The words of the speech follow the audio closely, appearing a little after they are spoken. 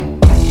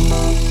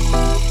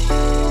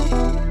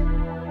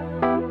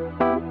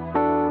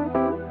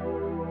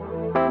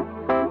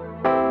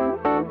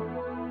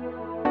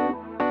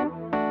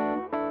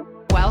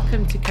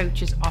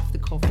Coaches Off the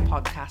Cuff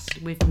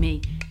podcast with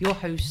me, your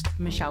host,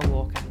 Michelle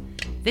Walker.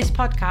 This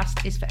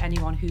podcast is for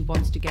anyone who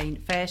wants to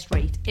gain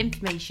first-rate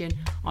information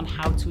on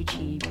how to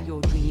achieve your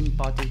dream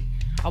body.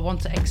 I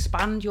want to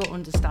expand your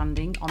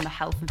understanding on the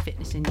health and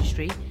fitness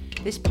industry.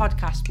 This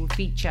podcast will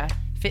feature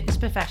fitness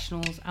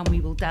professionals and we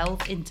will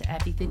delve into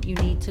everything you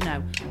need to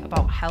know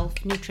about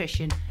health,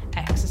 nutrition,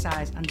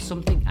 exercise and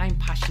something I'm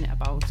passionate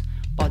about,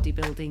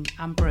 bodybuilding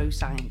and bro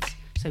science.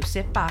 So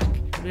sit back,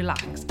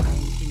 relax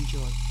and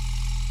enjoy.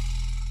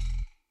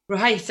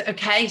 Right,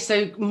 okay,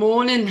 so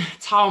morning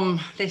Tom.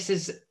 This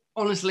is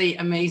honestly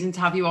amazing to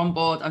have you on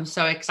board. I'm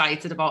so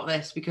excited about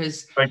this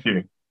because thank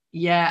you.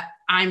 Yeah,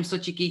 I'm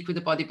such a geek with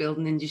the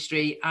bodybuilding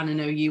industry and I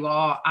know you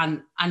are,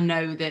 and I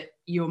know that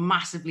you're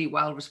massively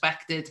well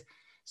respected.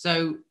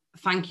 So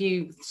thank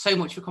you so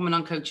much for coming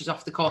on Coaches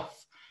Off the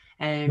Cuff.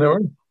 No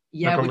worries.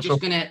 Yeah, we're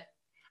just going to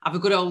have a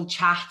good old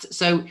chat.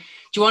 So do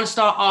you want to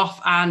start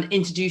off and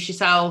introduce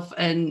yourself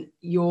and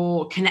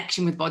your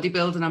connection with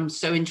bodybuilding? I'm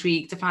so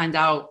intrigued to find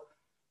out.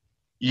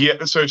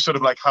 Yeah, so sort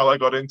of like how I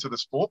got into the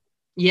sport.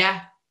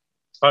 Yeah.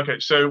 Okay,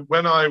 so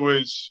when I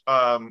was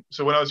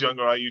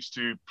younger, I used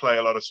to play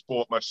a lot of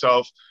sport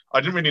myself. I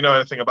didn't really know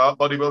anything about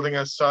bodybuilding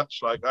as such.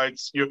 Like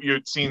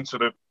you'd seen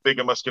sort of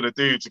bigger muscular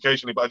dudes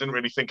occasionally, but I didn't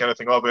really think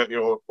anything of it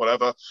or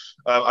whatever.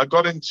 I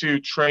got into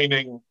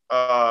training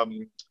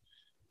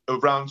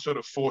around sort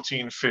of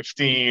 14,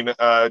 15,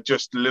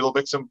 just little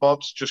bits and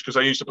bobs, just because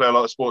I used to play a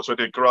lot of sports. So I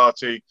did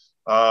karate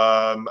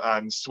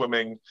and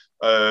swimming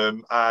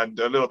and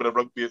a little bit of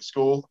rugby at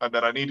school. And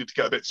then I needed to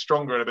get a bit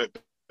stronger and a bit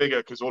bigger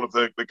because all of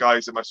the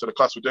guys in my sort of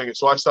class were doing it.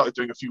 So I started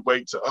doing a few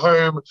weights at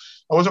home.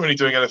 I wasn't really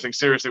doing anything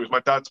seriously. It was my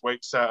dad's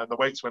weight set and the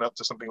weights went up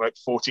to something like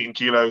 14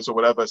 kilos or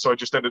whatever. So I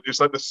just it's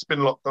like the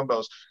spin lock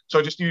dumbbells. So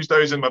I just used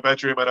those in my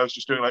bedroom and I was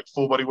just doing like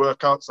full body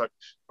workouts, like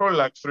probably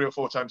like 3 or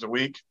 4 times a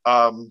week.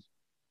 And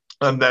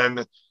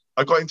then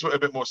I got into it a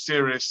bit more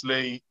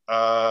seriously.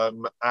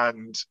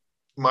 And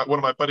one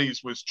of my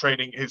buddies was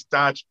training. His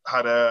dad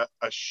had a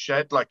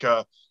shed, like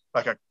a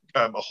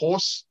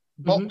horse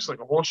box, like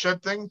a horse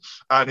shed thing,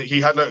 and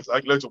he had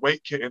loads of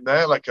weight kit in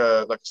there, like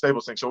a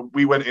stables thing. So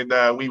we went in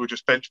there and we were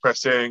just bench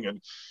pressing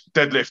and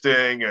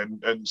deadlifting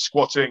and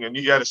squatting, and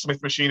you had a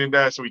Smith machine in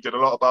there, so we did a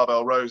lot of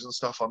barbell rows and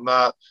stuff on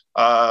that,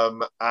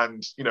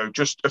 and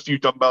just a few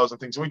dumbbells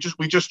and things. And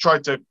we just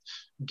tried to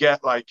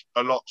get like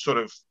a lot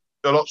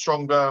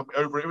stronger.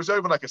 It was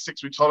over like a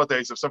 6 weeks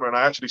holidays of summer, and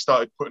I actually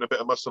started putting a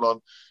bit of muscle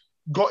on.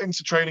 Got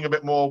into training a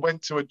bit more,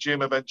 went to a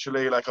gym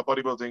eventually, like a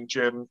bodybuilding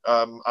gym,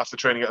 after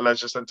training at a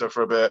leisure centre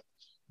for a bit.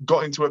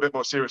 Got into it a bit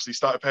more seriously,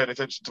 started paying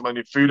attention to my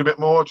new food a bit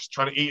more, just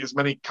trying to eat as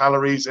many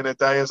calories in a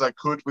day as I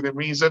could within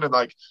reason and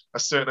like a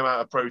certain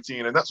amount of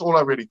protein. And that's all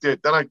I really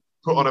did. Then I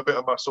put on a bit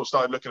of muscle,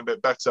 started looking a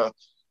bit better,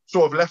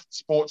 sort of left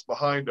sports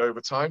behind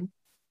over time.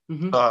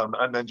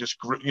 And then just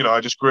grew,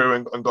 I just grew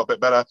and got a bit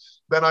better.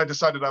 Then I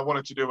decided I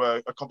wanted to do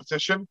a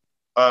competition.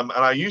 And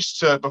I used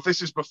to, but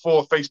this is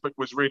before Facebook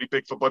was really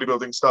big for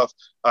bodybuilding stuff.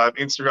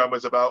 Instagram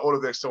was about all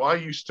of this. So I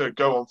used to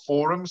go on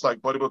forums, like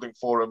bodybuilding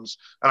forums,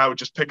 and I would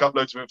just pick up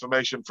loads of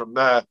information from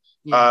there.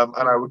 And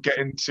I would get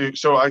into,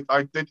 so I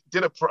did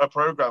a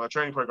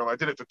training program. I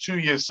did it for 2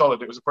 years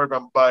solid. It was a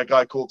program by a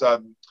guy called,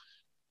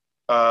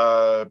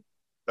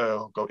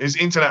 his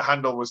internet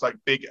handle was like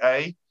Big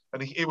A.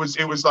 And it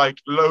was like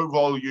low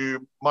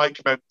volume, Mike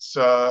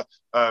Mentzer,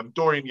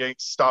 Dorian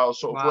Yates style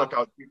sort of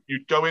workout.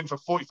 You'd go in for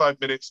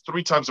 45 minutes,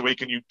 3 times a week,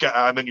 and you get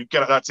out,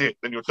 that's it,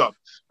 then you're done.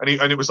 And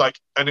it was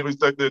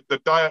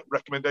the diet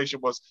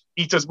recommendation was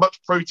eat as much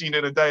protein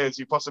in a day as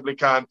you possibly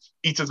can,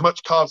 eat as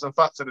much carbs and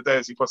fats in a day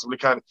as you possibly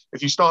can.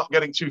 If you start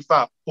getting too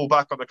fat, pull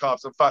back on the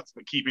carbs and fats,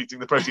 but keep eating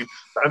the protein.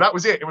 And that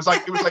was it. It was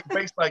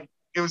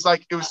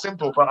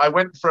simple. But I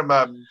went from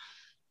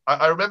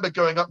I remember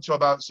going up to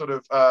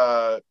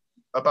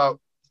about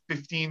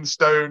 15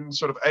 stone,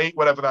 sort of 8,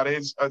 whatever that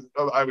is.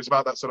 I was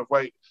about that sort of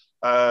weight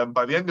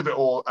by the end of it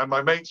all. And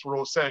my mates were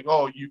all saying,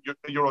 oh,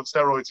 you're on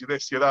steroids, you're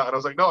this, you're that. And I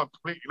was like, no, I'm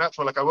completely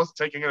natural. Like I wasn't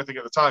taking anything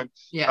at the time.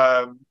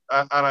 Yeah.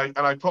 And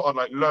I put on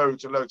like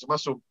loads and loads of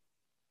muscle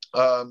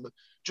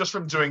just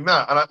from doing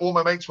that. And all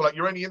my mates were like,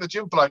 you're only in the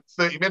gym for like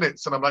 30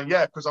 minutes. And I'm like,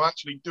 yeah, because I'm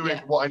actually doing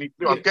what I need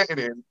to do. I'm getting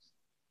in.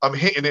 I'm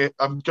hitting it.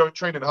 I'm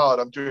training hard.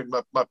 I'm doing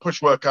my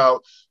push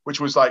workout, which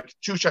was like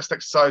 2 chest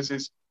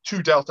exercises,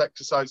 2 delt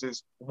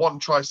exercises, 1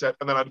 tricep,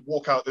 and then I'd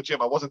walk out the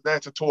gym. I wasn't there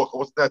to talk. I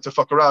wasn't there to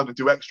fuck around and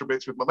do extra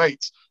bits with my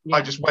mates. Yeah.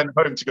 I just went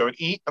home to go and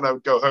eat, and I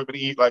would go home and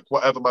eat like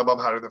whatever my mum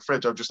had in the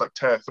fridge. I would just like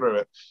tear through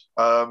it.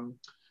 And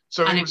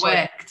it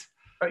worked.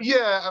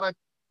 And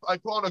I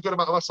put on a good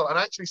amount of muscle and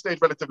I actually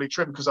stayed relatively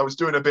trim because I was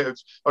doing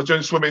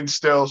swimming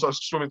still. So I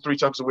was swimming 3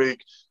 times a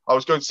week. I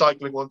was going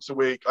cycling once a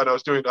week, and I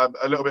was doing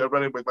a little bit of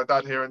running with my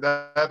dad here and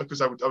there because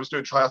I was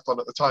doing triathlon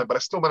at the time, but I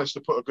still managed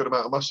to put a good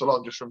amount of muscle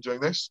on just from doing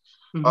this.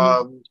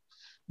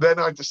 Then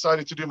I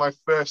decided to do my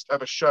first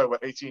ever show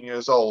at 18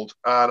 years old,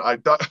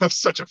 and I'm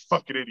such a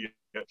fucking idiot.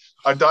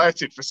 I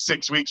dieted for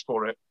 6 weeks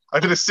for it. I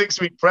did a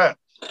 6-week prep.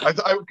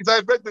 Because I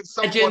had read that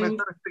someone had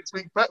done a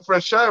 6-week prep for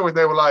a show, and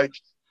they were like,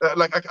 I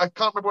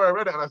can't remember where I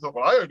read it, and I thought,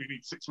 well, I only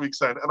need 6 weeks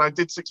then, and I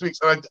did 6 weeks,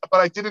 but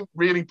I didn't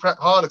really prep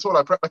hard at all.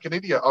 I prepped like an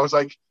idiot. I was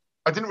like,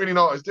 I didn't really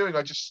know what I was doing.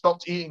 I just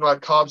stopped eating like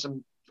carbs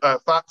and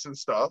fats and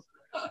stuff.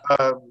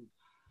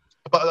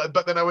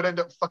 But then I would end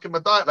up fucking my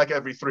diet like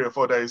every 3 or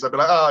 4 days. I'd be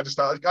like,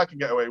 I can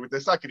get away with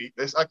this. I can eat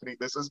this. I can eat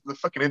this. As the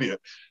fucking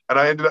idiot. And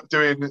I ended up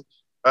doing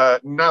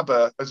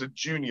NABBA as a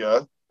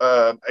junior,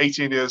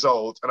 18 years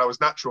old, and I was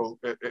natural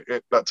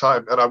at that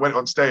time. And I went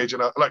on stage,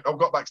 and I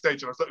got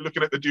backstage, and I was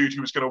looking at the dude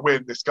who was going to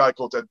win. This guy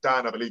called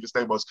Dan, I believe his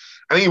name was,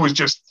 and he was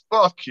just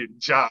fucking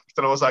jacked.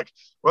 And I was like,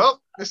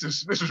 well, this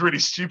is really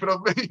stupid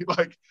of me.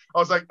 I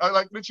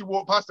literally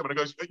walked past him, and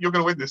I goes, "You're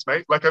going to win this,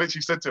 mate." Like I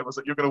literally said to him, I was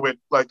like, "You're going to win.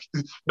 Like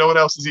no one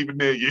else is even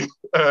near you."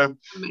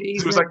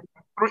 It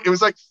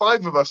was like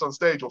 5 of us on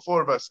stage, or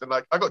 4 of us, and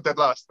like I got dead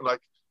last, and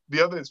like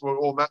the others were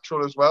all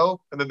natural as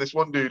well. And then this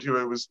one dude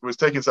who was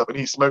taking stuff, and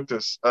he smoked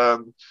us.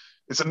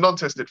 It's a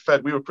non-tested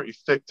fed. We were pretty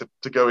thick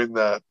to go in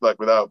there like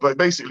without. But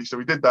basically, so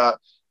we did that,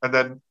 and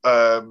then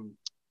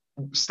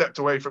stepped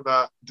away from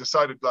that,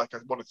 decided like I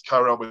wanted to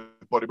carry on with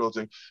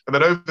bodybuilding. And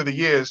then over the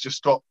years,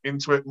 just got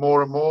into it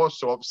more and more.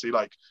 So obviously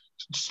like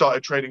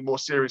started training more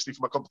seriously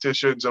for my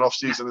competitions and off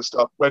season and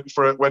stuff. Went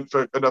for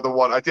another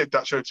one. I did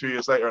that show 2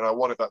 years later, and I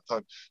won it that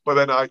time. But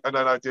then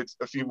I did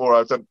a few more.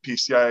 I've done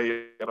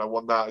PCA, and I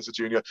won that as a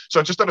junior. So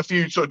I've just done a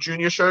few sort of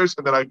junior shows,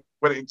 and then I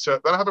went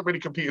into. Then I haven't really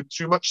competed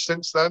too much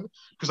since then,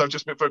 because I've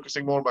just been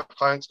focusing more on my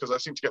clients, because I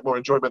seem to get more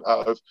enjoyment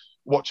out of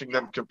watching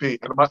them compete.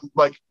 And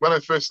like when I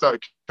first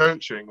started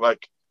coaching,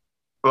 like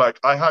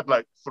I had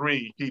like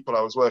 3 people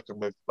I was working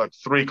with, like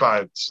 3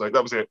 clients. Like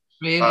that was it.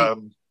 Really?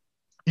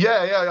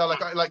 Yeah.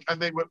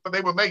 And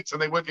they were mates,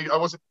 and they weren't. I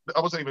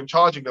wasn't even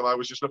charging them. I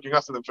was just looking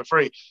after them for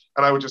free,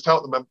 and I would just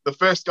help them. And the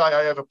first guy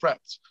I ever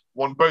prepped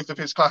won both of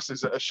his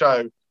classes at a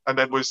show, and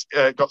then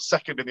got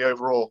second in the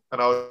overall.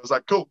 And I was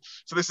like, cool.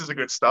 So this is a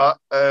good start.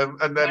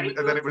 And then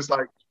it was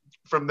like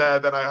from there.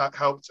 Then I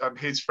helped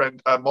his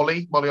friend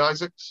Molly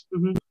Isaacs.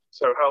 Mm-hmm.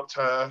 So helped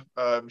her.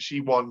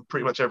 She won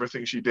pretty much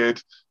everything she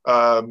did,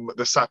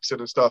 the Saxon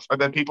and stuff.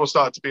 And then people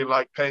started to be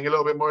like paying a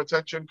little bit more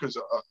attention, because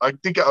I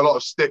did get a lot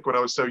of stick when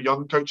I was so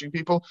young coaching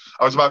people.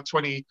 I was about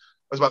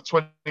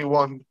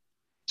 21,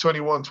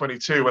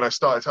 22 when I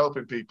started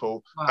helping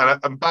people. Wow.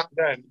 And back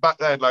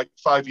then, like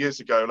 5 years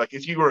ago, like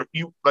if you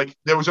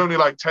there was only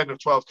like 10 or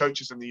 12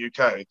 coaches in the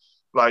UK.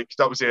 Like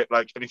that was it.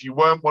 Like, and if you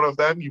weren't one of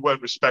them, you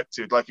weren't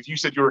respected. Like if you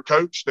said you're a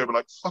coach, they were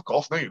like, "Fuck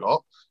off, no, you're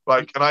not."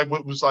 Like, and I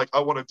was like, I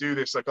want to do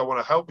this. Like, I want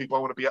to help people. I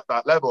want to be at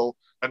that level.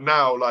 And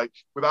now, like,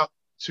 without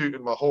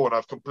tooting my horn,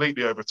 I've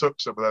completely overtook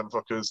some of them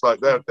fuckers.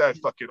 Like they're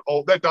fucking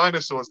old. They're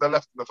dinosaurs. They're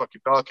left in the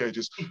fucking dark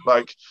ages.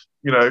 Like,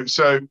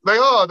 so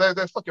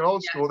they're fucking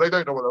old school. They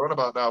don't know what they're on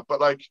about now. But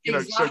like,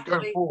 so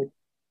going forward.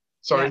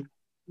 Sorry.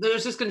 Yeah. I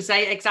was just going to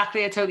say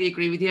exactly. I totally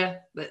agree with you.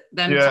 That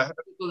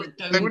people that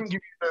don't.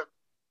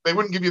 They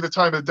wouldn't give you the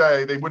time of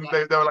day. They wouldn't.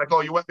 They were like,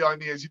 "Oh, you went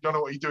behind the ears. You don't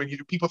know what you're doing."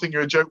 People think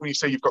you're a joke when you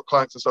say you've got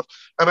clients and stuff.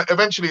 And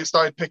eventually, it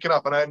started picking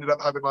up, and I ended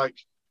up having like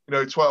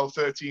 12,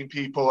 13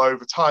 people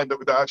over time that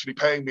were actually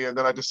paying me. And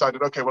then I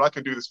decided, okay, well, I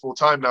can do this full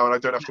time now, and I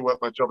don't have to work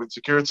my job in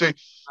security.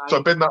 Right. So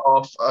I've been that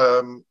off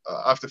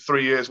after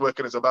 3 years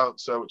working as a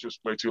bouncer, which was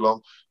way too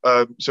long.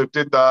 So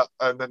did that,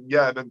 and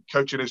then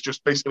coaching has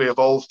just basically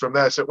evolved from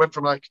there. So it went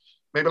from like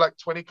maybe like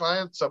 20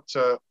 clients up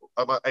to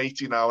I'm at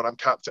 80 now, and I'm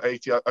capped at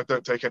 80. I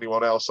don't take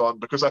anyone else on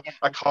because I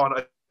can't.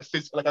 I've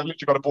literally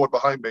got a board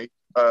behind me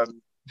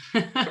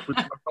with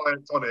my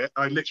clients on it.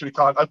 I literally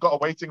can't. I've got a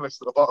waiting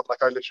list at the bottom.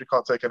 Like I literally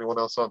can't take anyone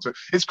else on. So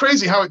it's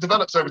crazy how it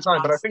develops over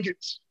time. But I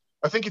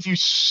think if you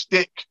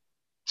stick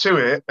to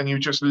it and you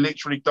just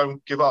literally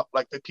don't give up,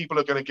 like the people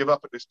are going to give up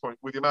at this point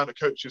with the amount of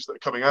coaches that are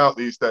coming out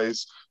these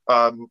days,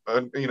 and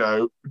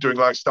doing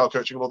lifestyle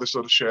coaching and all this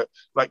sort of shit.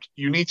 Like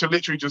you need to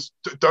literally just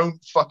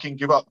don't fucking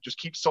give up. Just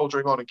keep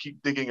soldiering on and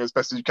keep digging as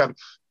best as you can,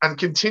 and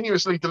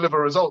continuously deliver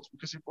results.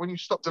 Because when you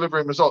stop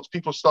delivering results,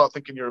 people start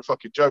thinking you're a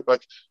fucking joke.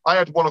 Like I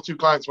had 1 or 2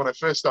 clients when I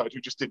first started who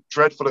just did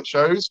dreadful at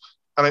shows.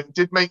 And it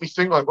did make me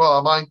think like, well,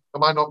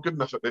 am I not good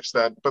enough at this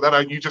then? But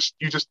then you just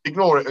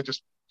ignore it and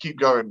just keep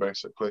going,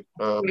 basically.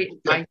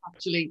 I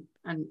actually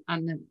and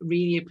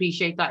really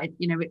appreciate that.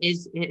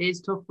 It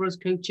is tough for us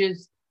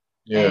coaches.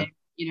 Yeah.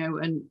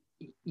 And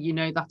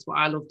that's what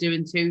I love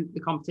doing too,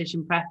 the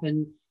competition prep.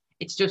 And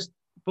it's just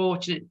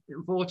unfortunate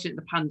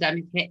the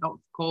pandemic hit, of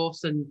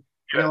course, and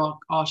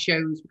our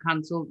shows were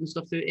cancelled and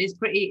stuff. So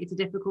it's a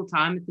difficult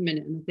time at the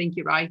minute. And I think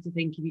you're right. I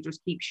think if you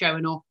just keep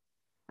showing up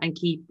and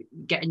keep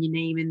getting your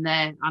name in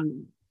there,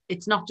 and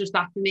it's not just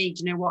that for me.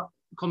 Do you know what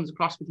comes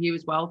across with you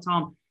as well,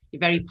 Tom? You're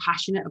very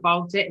passionate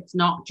about it. It's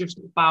not just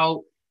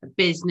about the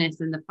business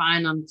and the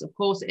finance. Of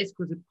course, it is,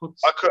 because it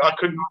puts. I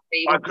couldn't.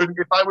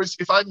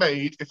 If I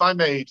made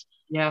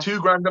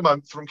 $2,000 a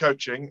month from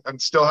coaching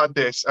and still had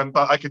this,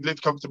 but I could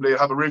live comfortably and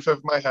have a roof over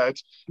my head.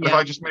 And if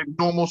I just made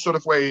normal sort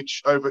of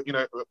wage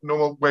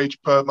normal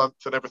wage per month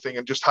and everything,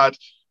 and just had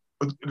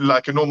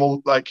like a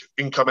normal like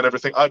income and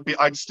everything,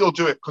 I'd still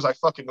do it because I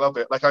fucking love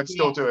it. Like I'd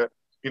still do it.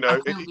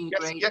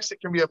 Yes, it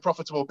can be a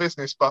profitable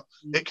business, but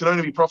it can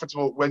only be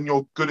profitable when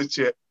you're good at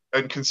it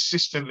and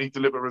consistently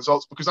deliver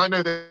results, because I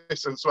know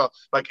this as well.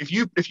 Like if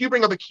you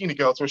bring a bikini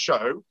girl to a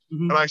show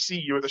and I see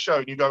you at the show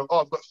and you go, oh,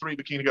 I've got 3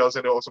 bikini girls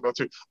in it, or something, or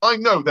 2, I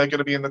know they're going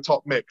to be in the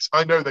top mix.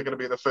 I know they're going to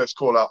be in the first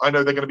call out. I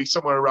know they're going to be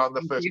somewhere around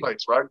the first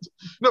place, right?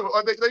 No,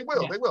 they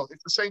will. They will.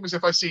 It's the same as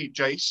if I see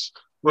Jace,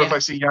 or if I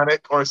see Yannick,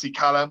 or I see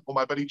Callum, or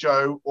my buddy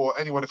Joe, or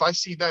anyone. If I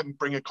see them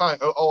bring a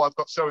client, oh, I've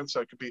got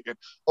so-and-so competing,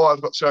 or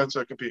I've got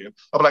so-and-so competing,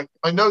 I'll be like,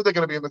 I know they're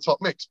going to be in the top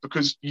mix,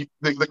 because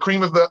the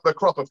cream of the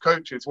crop of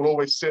coaches will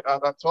always sit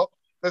at that top.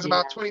 There's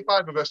about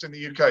 25 of us in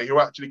the UK who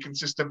are actually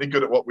consistently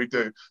good at what we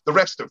do. The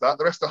rest of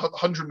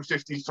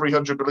 150,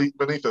 300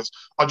 beneath us,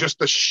 are just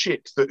the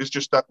shit that is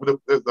just that with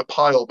the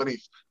pile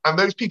beneath. And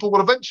those people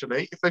will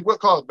eventually, if they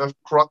work hard enough,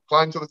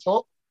 climb to the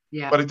top.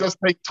 Yeah. But it does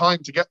take time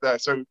to get there.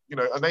 So,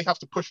 and they have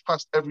to push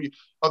past every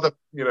other,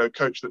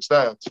 coach that's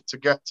there to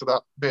get to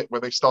that bit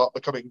where they start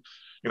becoming,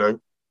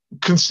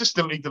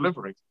 consistently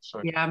delivering.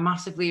 So. Yeah, I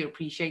massively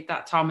appreciate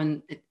that, Tom.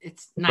 And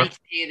it's nice to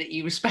hear that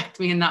you respect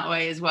me in that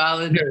way as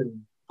well. And,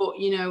 but,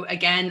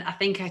 again, I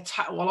think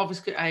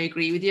obviously I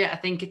agree with you. I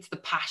think it's the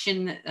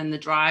passion and the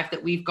drive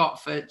that we've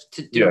got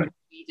to do what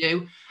we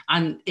do.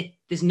 And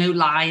there's no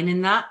lying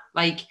in that.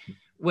 Like,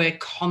 we're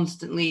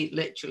constantly,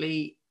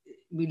 literally,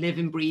 we live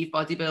and breathe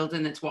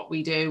bodybuilding. It's what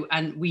we do.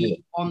 And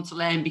we want to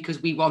learn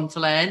because we want to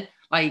learn.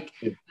 Like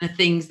the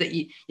things that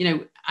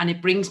and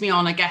it brings me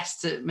on, I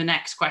guess, to my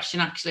next question.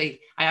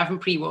 Actually, I haven't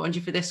pre-warned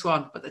you for this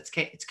one, but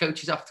it's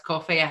coaches off the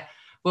cuff here.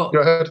 But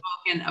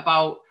talking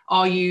about,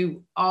 are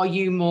you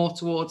more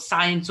towards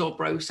science or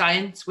bro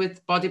science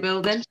with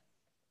bodybuilding?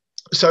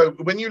 So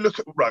when you look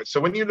at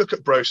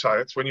bro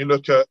science, when you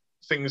look at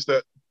things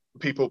that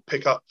people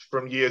pick up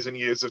from years and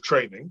years of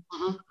training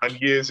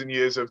and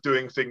years of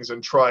doing things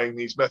and trying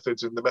these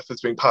methods, and the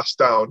methods being passed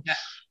down,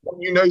 what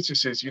you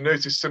notice is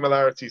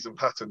similarities and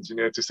patterns, you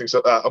notice things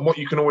like that. And what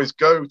you can always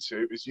go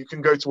to is you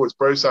can go towards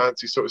bro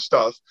sciencey sort of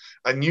stuff,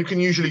 and you can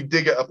usually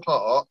dig it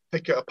apart,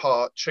 pick it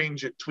apart,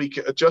 change it, tweak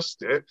it,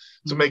 adjust it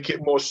to make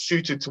it more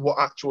suited to what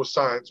actual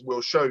science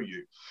will show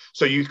you.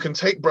 So you can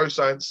take bro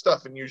science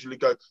stuff and usually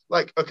go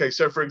like, okay,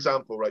 so for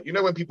example, right,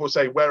 when people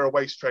say wear a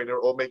waist trainer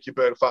or make you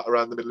burn fat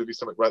around the middle of your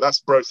stomach, right?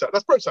 That's bro science.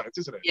 That's bro science,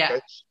 isn't it? Yeah.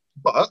 Okay?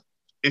 But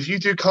if you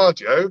do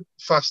cardio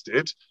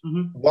fasted,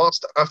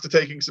 whilst after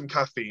taking some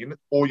caffeine,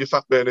 or your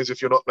fat burners,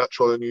 if you're not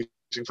natural and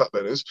using fat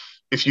burners,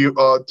 if you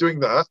are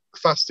doing that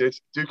fasted,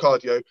 do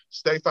cardio,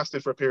 stay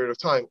fasted for a period of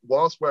time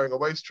whilst wearing a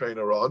waist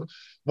trainer on,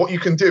 what you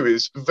can do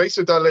is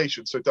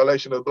vasodilation, so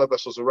dilation of the blood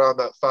vessels around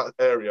that fat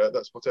area,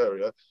 that spot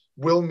area,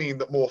 will mean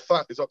that more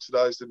fat is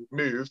oxidized and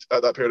moved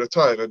at that period of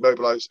time and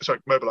mobilized,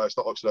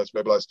 not oxidized,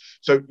 mobilized.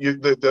 So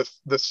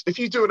if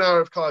you do an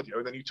hour of cardio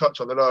and then you touch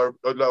on the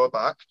lower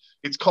back,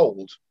 it's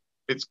cold.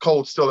 It's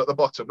cold still at the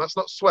bottom. That's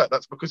not sweat.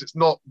 That's because it's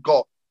not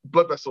got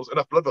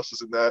enough blood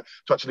vessels in there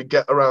to actually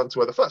get around to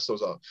where the fat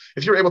stores are.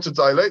 If you're able to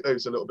dilate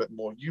those a little bit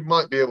more, you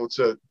might be able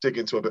to dig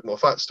into a bit more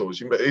fat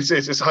stores.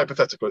 It's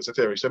hypothetical, it's a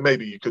theory, so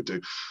maybe you could do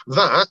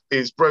that.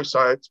 Is bro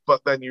science, but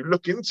then you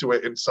look into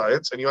it in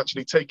science and you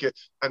actually take it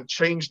and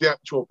change the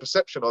actual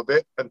perception of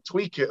it and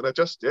tweak it and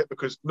adjust it,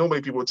 because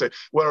normally people would say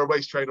wear a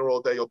waist trainer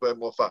all day, you'll burn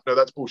more fat. No,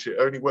 that's bullshit. It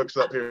only works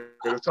for that period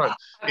of time.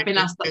 I've been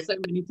asked that so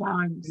many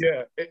times.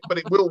 But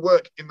it will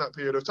work in that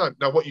period of time.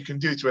 Now what you can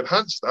do to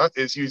enhance that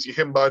is use your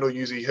Himbine, or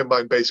use your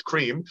Himbine based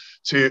cream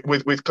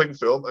with cling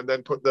film, and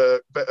then put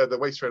the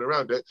waist trainer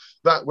around it.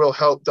 That will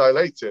help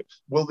dilate it.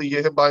 Will the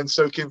Himbine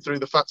soak in through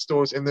the fat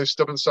stores in those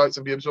stubborn sites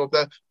and be absorbed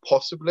there?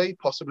 Possibly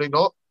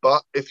not.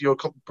 But if you're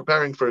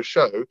preparing for a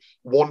show,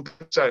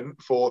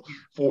 1% for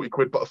 40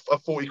 quid, but a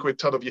 40 quid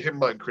tub of your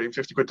Himbine cream,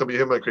 50 quid tub of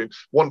your Himbine cream,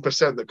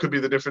 1%, that could be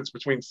the difference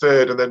between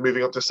third and then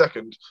moving up to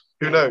second.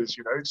 Who knows,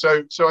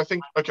 So I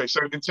think, okay,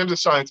 so in terms of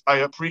science, I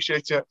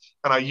appreciate it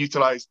and I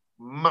utilize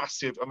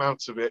massive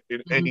amounts of it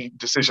in any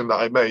decision that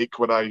I make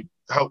when I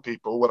help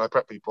people, when I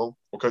prep people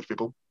or coach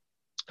people.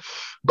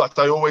 But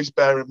I always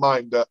bear in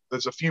mind that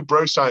there's a few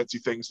bro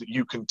sciencey things that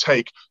you can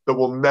take that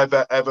will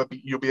never ever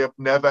be,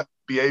 never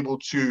be able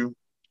to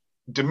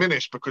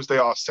diminish, because they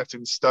are set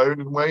in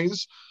stone in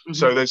ways.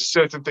 So there's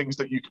certain things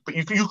that you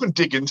can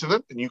dig into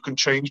them and you can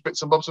change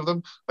bits and bobs of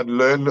them and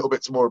learn little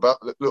bits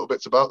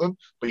about them,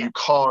 but you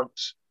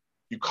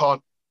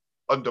can't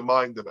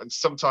undermine them. And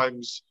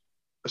sometimes,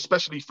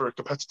 especially for a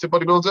competitive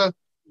bodybuilder,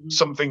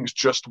 some things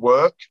just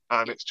work,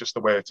 and it's just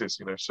the way it is,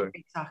 so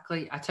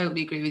exactly. I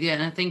totally agree with you,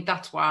 and I think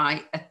that's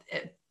why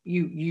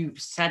you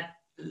said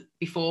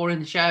before in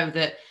the show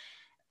that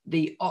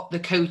the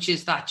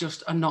coaches that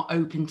just are not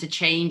open to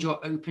change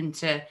or open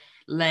to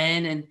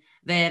learn, and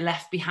they're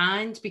left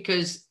behind,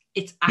 because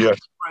it's actually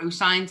bro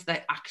science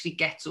that actually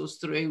gets us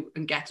through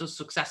and gets us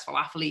successful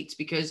athletes,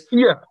 because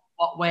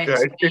what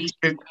works.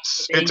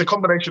 It's a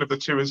combination of the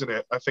two, isn't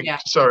it? I think. Yeah.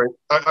 Sorry,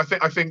 I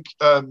think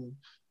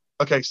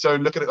Okay, so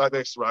look at it like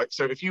this, right?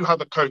 So if you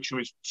have a coach who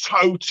is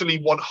totally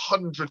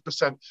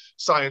 100%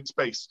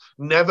 science-based,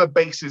 never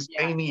bases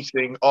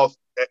anything of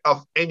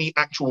any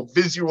actual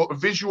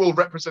visual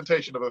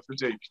representation of a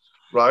physique,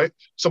 right?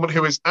 Someone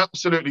who is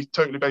absolutely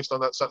totally based on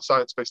that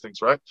science-based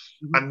things, right?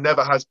 And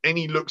never has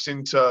any looks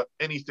into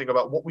anything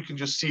about what we can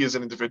just see as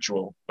an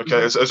individual,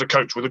 okay, as a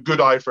coach with a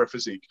good eye for a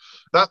physique.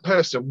 That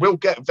person will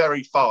get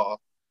very far,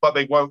 but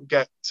they won't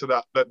get to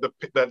that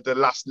the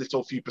last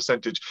little few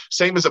percentage.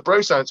 Same as a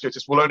bro science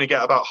coaches will only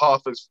get about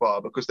half as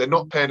far because they're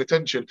not paying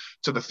attention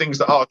to the things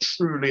that are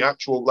truly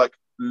actual, like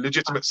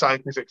legitimate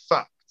scientific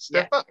facts.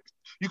 They're facts.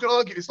 You can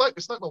argue. It's like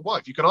my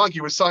wife. You can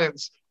argue with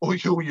science all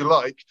you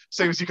like,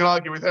 same as you can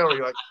argue with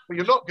Harry. Like, but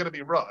you're not going to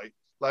be right.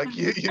 Like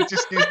you're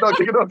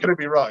not going to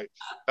be right.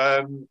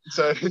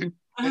 So.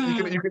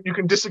 You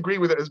can disagree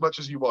with it as much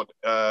as you want.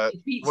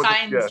 Science,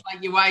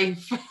 like your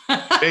wife.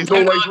 It's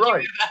always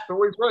right. It's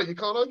always right. You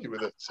can't argue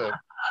with it. So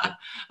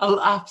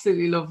I'll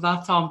absolutely love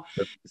that, Tom.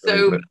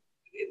 So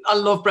I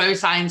love bro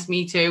science,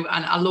 me too,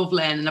 and I love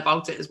learning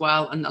about it as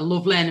well. And I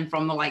love learning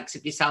from the likes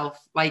of yourself.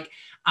 Like,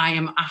 I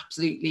am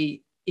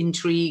absolutely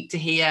intrigued to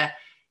hear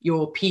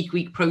your peak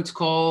week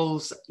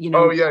protocols, you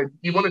know. Oh yeah,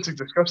 you wanted to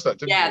discuss that,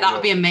 didn't you? Yeah, that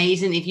would be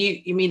amazing. If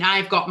you mean,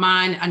 I've got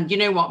mine, and you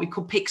know what, we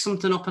could pick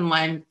something up and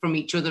learn from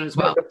each other as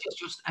well, which is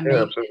just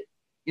amazing.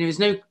 You know, there's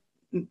no,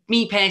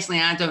 me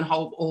personally, I don't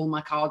hold all my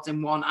cards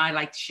in one. I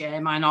like to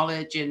share my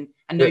knowledge, and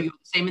I know you're the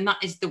same, and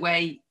that is the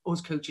way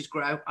us coaches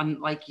grow. And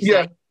like you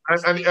say,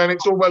 and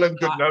it's all well and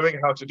good knowing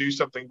how to do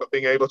something, but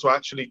being able to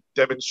actually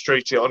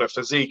demonstrate it on a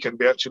physique and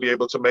be actually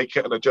able to make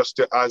it and adjust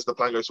it as the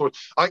plan goes forward.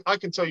 I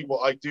can tell you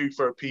what I do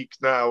for a peak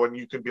now, and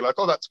you can be like,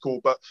 oh, that's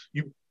cool, but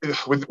you,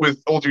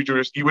 with all due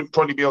respect, you wouldn't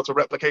probably be able to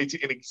replicate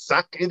it in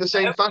exactly the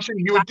same fashion.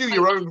 You would do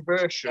your own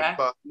version,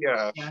 but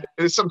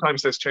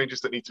sometimes there's changes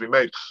that need to be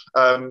made.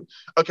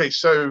 Okay,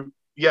 so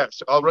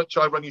yes,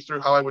 shall I run you through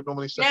how I would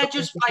normally set up?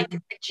 Just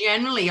like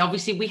generally,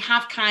 obviously we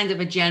have kind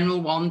of a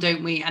general one,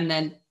 don't we? And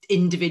then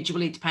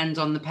individually depends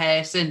on the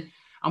person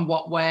and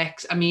what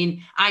works. I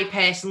mean, I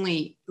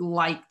personally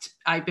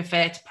I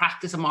prefer to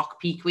practice a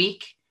mock peak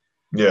week.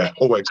 Yeah,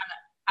 always.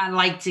 I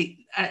like to,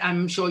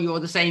 I'm sure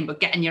you're the same, but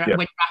getting when your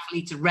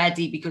athletes are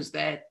ready, because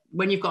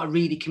when you've got a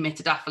really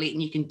committed athlete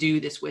and you can do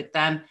this with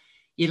them,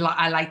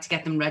 I like to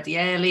get them ready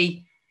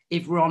early.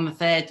 If we're on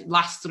the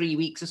last 3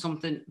 weeks or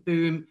something,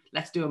 boom,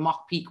 let's do a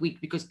mock peak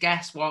week, because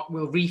guess what?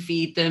 We'll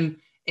refeed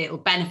them. It'll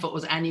benefit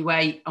us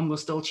anyway, and we'll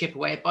still chip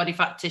away at body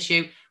fat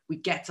tissue. We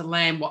get to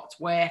learn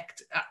what's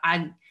worked.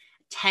 I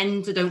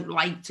don't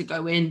like to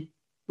go in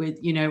with,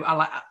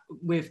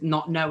 with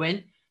not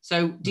knowing.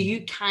 So do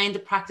you kind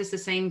of practice the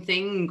same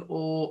thing,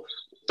 or?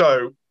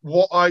 So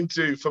what I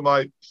do for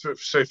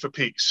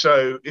peaks,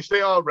 so if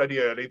they are ready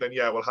early, then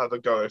we'll have a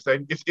go.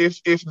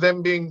 If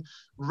them being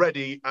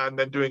ready and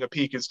then doing a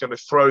peak is going to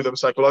throw them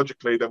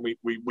psychologically, then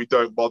we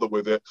don't bother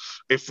with it.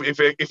 If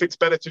it's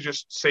better to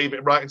just save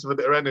it right into the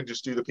bitter end and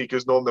just do the peak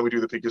as norm, then we do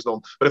the peak as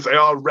norm. But if they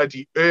are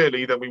ready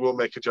early, then we will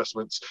make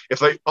adjustments. If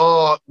they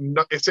are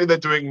not, if say they're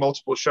doing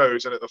multiple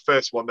shows and at the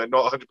first one they're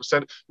not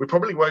 100%, we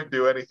probably won't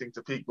do anything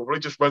to peak. We'll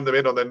probably just run them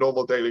in on their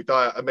normal daily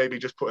diet and maybe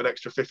just put an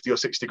extra 50 or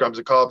 60 grams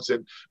of carbs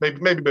in,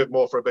 maybe a bit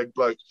more for a big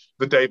bloke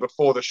the day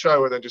before the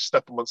show, and then just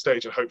step them on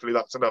stage, and hopefully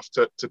that's enough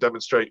to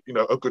demonstrate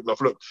a good enough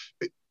look.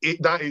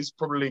 That is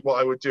probably what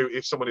I would do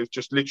if someone is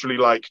just literally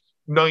like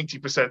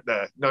 90%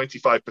 there,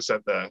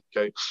 95% there.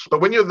 Okay,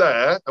 but when you're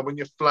there and when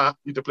you're flat,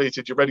 you're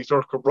depleted, you're ready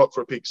to rock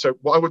for a peak. So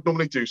what I would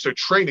normally do, so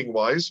training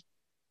wise,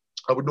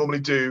 I would normally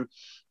do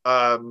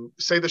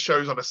say the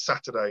show's on a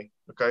Saturday.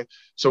 Okay,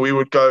 so we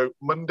would go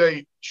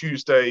Monday,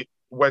 Tuesday,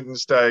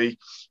 Wednesday,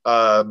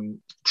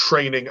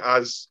 training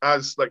as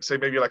like, say,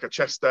 maybe like a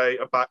chest day,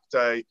 a back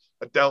day,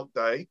 a delt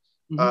day,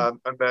 and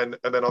then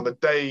on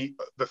the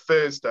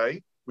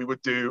Thursday, we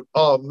would do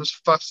arms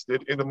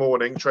fasted in the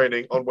morning,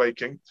 training on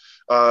waking.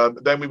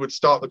 Then we would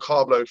start the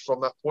carb load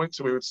from that point.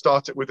 So we would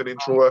start it with an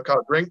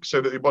intra-workout drink,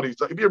 so that your body's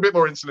like, you're a bit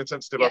more insulin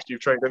sensitive after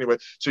you've trained anyway,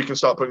 so you can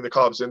start putting the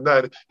carbs in.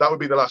 Then that would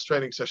be the last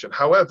training session.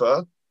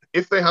 However,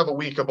 if they have a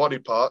weaker body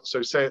part,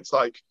 so say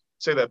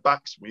their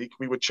back's weak,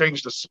 we would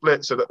change the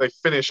split so that they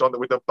finish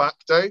with the back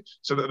day,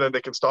 so that then they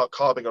can start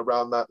carbing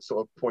around that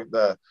sort of point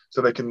there,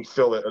 so they can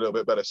feel it a little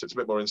bit better, so it's a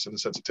bit more insulin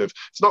sensitive.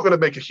 It's not going to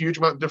make a huge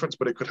amount of difference,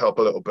 but it could help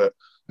a little bit.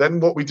 Then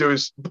what we do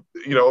is,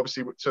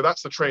 obviously, so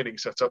that's the training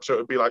setup. So it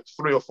would be like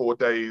 3 or 4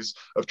 days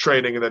of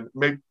training, and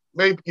then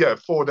maybe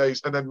 4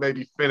 days, and then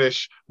maybe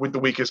finish with the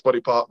weakest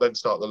body part, then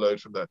start the load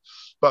from there.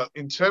 But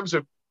in terms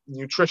of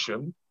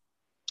nutrition,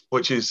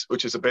 which is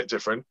a bit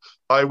different,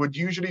 I would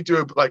usually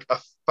do like a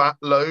fat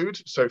load,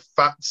 so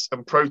fats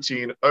and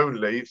protein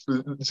only,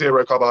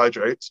 0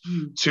 carbohydrates.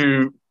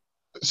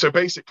 So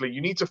basically, you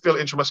need to fill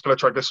intramuscular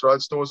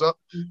triglyceride stores up,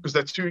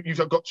 because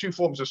you've got 2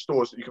 forms of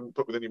stores that you can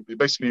put within you.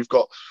 Basically, you've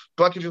got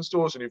glycogen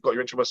stores and you've got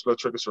your intramuscular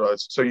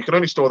triglycerides. So you can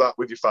only store that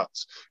with your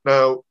fats.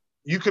 Now,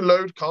 you can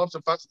load carbs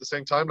and fats at the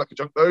same time, like a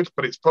junk load,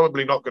 but it's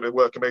probably not going to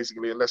work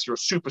amazingly unless you're a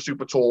super,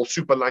 super tall,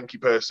 super lanky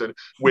person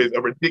with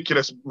a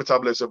ridiculous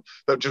metabolism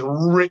that just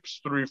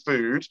rips through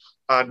food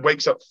and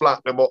wakes up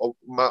flat no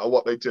matter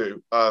what they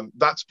do.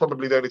 That's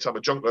probably the only time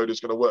a junk load is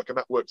going to work, and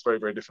that works very,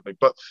 very differently.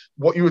 But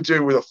what you would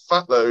do with a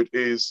fat load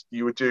is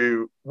you would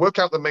work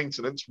out the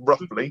maintenance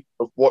roughly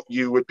of what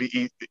you would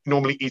be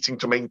normally eating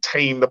to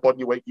maintain the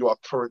body weight you are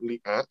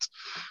currently at.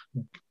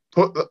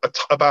 Put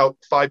about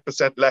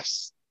 5%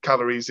 less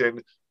calories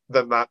in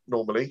than that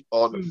normally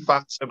on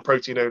fats and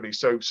protein only.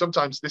 So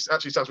sometimes this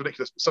actually sounds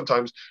ridiculous, but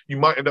sometimes you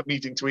might end up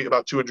needing to eat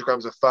about 200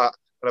 grams of fat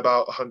and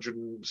about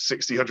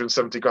 160,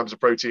 170 grams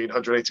of protein,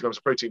 180 grams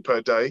of protein per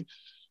day.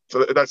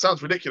 So that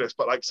sounds ridiculous,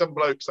 but like some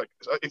blokes, like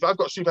if I've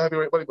got a super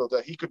heavyweight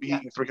bodybuilder, he could be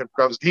eating 300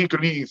 grams. He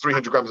could be eating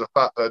 300 grams of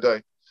fat per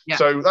day. Yeah.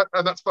 So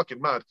that's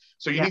fucking mad.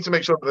 So you need to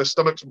make sure that their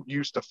stomach's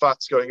used to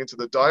fats going into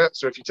the diet.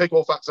 So if you take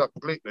all fats out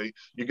completely,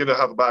 you're going to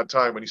have a bad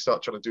time when you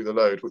start trying to do the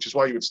load, which is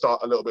why you would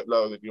start a little bit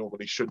lower than you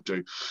normally should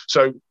do.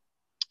 So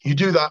you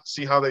do that,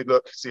 see how they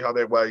look, see how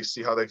they weigh,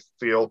 see how they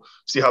feel,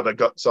 see how their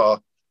guts are.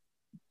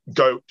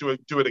 Go do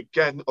it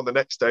again on the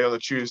next day, on the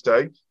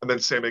Tuesday, and then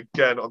same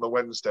again on the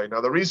Wednesday.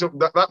 Now, the reason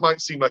that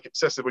might seem like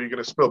excessive or you're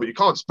going to spill, but you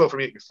can't spill from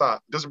eating fat.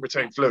 It doesn't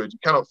retain fluid. You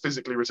cannot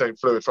physically retain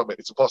fluid from it.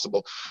 It's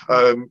impossible.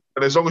 And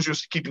as long as you're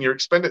keeping your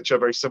expenditure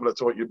very similar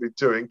to what you'd be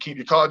doing, keep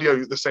your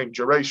cardio the same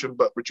duration,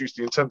 but reduce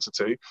the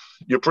intensity,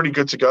 you're pretty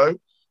good to go.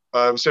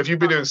 So if you've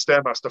been doing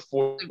Stairmaster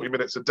 40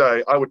 minutes a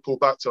day, I would pull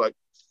back to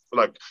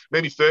like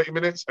maybe 30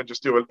 minutes and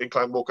just do an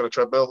incline walk on a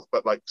treadmill,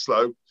 but like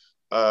slow.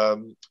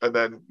 And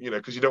then,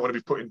 because you don't want to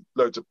be putting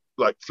loads of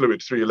like fluid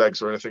through your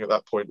legs or anything at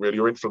that point, really,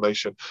 or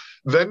inflammation.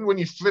 Then when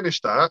you finish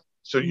that,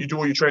 so you do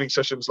all your training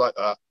sessions like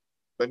that,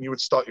 then you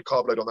would start your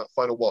carb load on that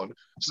final one.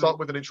 Start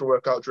with an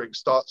intra-workout drink,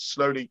 start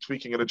slowly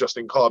tweaking and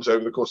adjusting carbs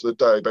over the course of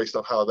the day based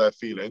on how they're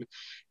feeling.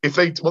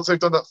 Once they've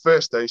done that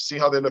first day, see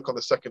how they look on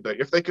the second day.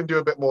 If they can do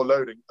a bit more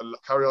loading,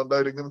 carry on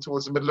loading them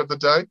towards the middle of the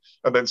day,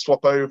 and then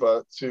swap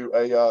over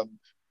to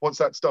once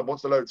that's done,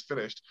 once the load's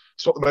finished,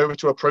 swap them over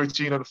to a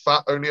protein and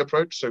fat only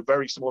approach. So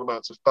very small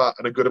amounts of fat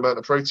and a good amount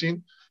of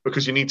protein,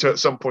 because you need to at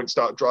some point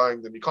start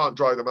drying them. You can't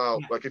dry them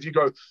out. Like if you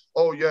go,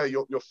 oh yeah,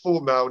 you're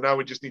full now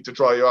we just need to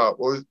dry you out.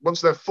 Well,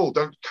 once they're full,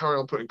 don't carry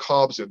on putting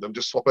carbs in them.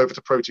 Just swap over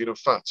to protein and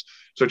fats.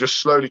 So just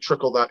slowly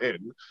trickle that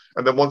in.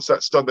 And then once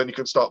that's done, then you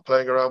can start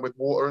playing around with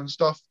water and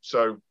stuff.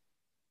 So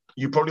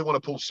you probably want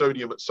to pull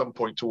sodium at some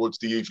point towards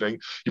the evening.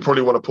 You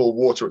probably want to pull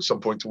water at some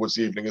point towards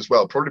the evening as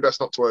well. Probably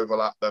best not to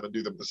overlap them and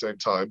do them at the same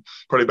time.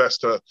 Probably best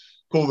to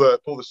pull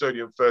the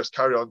sodium first,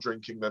 carry on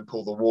drinking, then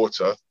pull the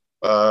water.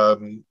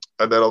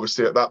 And then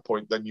obviously at that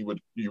point, then you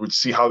would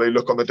see how they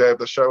look on the day of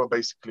the show and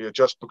basically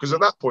adjust, because at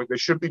that point they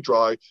should be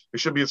dry, they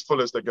should be as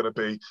full as they're going to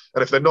be.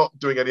 And if they're not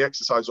doing any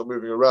exercise or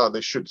moving around,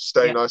 they should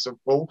stay nice and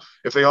full.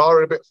 If they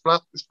are a bit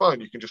flat, it's fine.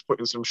 You can just put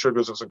in some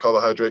sugars and some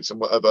carbohydrates and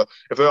whatever.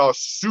 If they are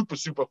super,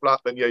 super flat,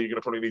 then yeah, you're going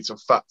to probably need some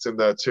fats in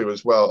there too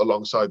as well,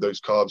 alongside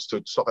those carbs,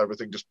 to stop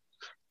everything just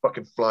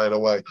fucking flying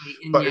away.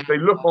 But if they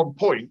look on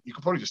point, you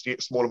can probably just eat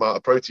a small amount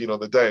of protein on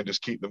the day and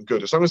just keep them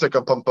good. As long as they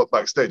can pump up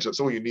backstage,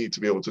 that's all you need to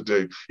be able to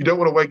do. You don't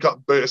want to wake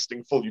up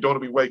bursting full. You don't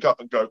want to wake up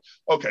and go,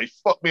 okay,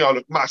 fuck me, I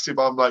look massive,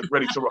 I'm like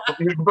ready to rock.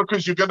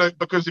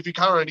 Because if you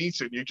carry on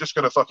eating, you're just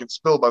gonna fucking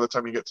spill by the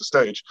time you get to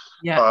stage.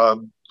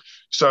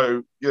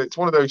 So yeah, it's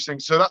one of those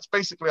things. So that's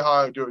basically how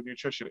I do it with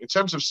nutrition. In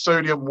terms of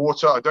sodium,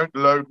 water, I don't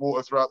load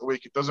water throughout the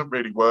week. It doesn't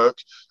really work.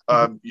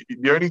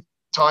 The only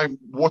time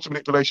water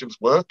manipulations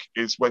work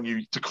is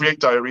to create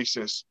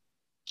diuresis,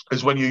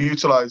 is when you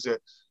utilize it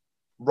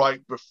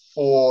right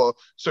before.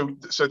 So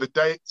the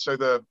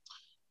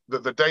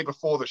day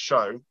before the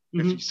show,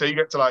 if you say you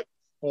get to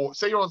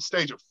say you're on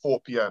stage at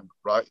 4 p.m,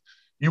 right?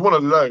 You want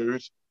to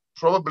load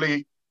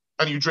probably,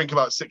 and you drink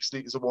about 6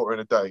 liters of water in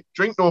a day.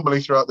 Drink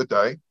normally throughout the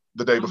day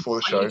before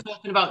the show. Are you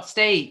talking about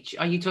stage?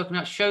 Are you talking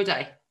about show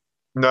day?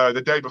 No,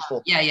 the day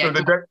before. Yeah.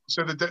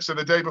 So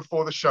the day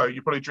before the show,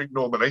 you probably drink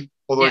normally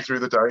all the way through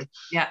the day.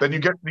 Yeah. Then you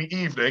get to the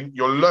evening,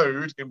 you'll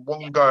load in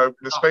one go in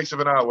the space of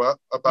an hour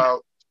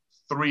about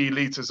 3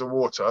 liters of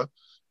water,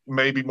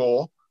 maybe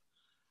more.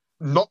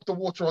 Knock the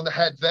water on the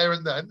head there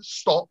and then.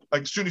 Stop.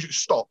 Like as soon as you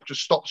stop,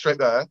 just stop straight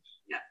there.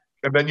 Yeah.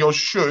 And then you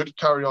should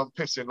carry on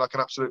pissing like an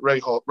absolute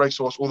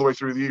racehorse all the way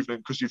through the evening,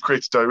 because you've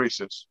created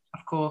diuresis.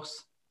 Of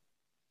course.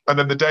 And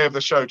then the day of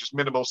the show, just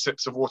minimal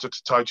sips of water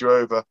to tide you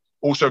over.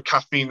 Also,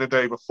 caffeine the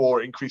day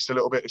before, increased a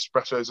little bit,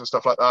 espressos and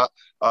stuff like that.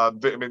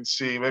 Vitamin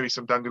C, maybe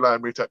some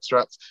dandelion root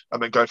extract,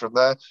 and then go from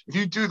there. If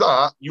you do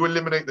that, you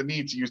eliminate the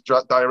need to use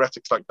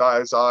diuretics like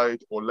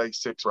Diazide or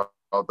Lasix or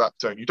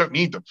Aldactone. You don't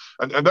need them.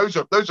 And those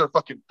are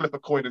fucking flip a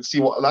coin and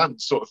see what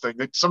lands sort of thing.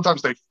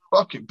 Sometimes they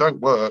fucking don't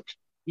work.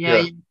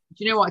 Yeah. Do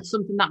you know what? It's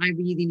something that I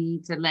really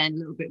need to learn a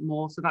little bit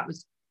more. So that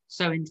was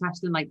so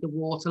interesting, like the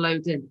water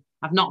loading.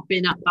 I've not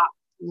been at that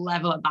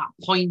level, at that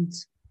point,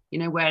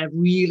 where I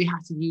really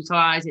had to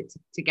utilize it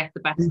to get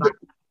the best.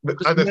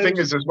 And the thing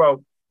is as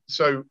well,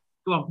 so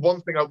Go on.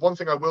 One thing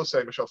I will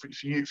say, Michelle, for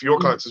your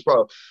clients as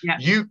well, Yeah.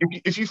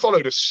 If you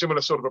followed a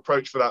similar sort of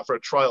approach for a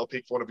trial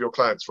peak for one of your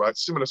clients, right?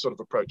 Similar sort of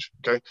approach,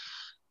 okay?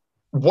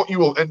 What you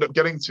will end up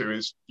getting to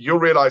is you'll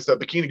realize that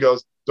bikini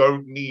girls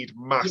don't need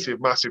massive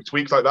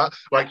tweaks like that.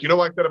 Like, you know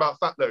what I said about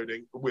fat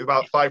loading with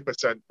about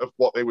 5% of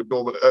what they would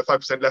normally,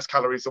 5% less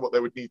calories than what they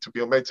would need to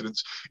be on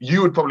maintenance.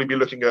 You would probably be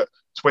looking at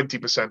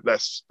 20%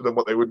 less than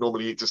what they would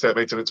normally eat to stay at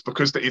maintenance,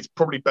 because it's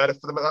probably better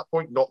for them at that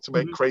point not to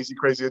make crazy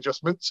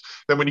adjustments.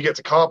 Then when you get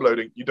to carb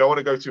loading, you don't want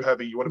to go too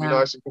heavy. You want to be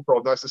nice and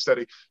controlled, nice and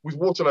steady. With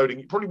water loading,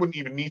 you probably wouldn't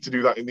even need to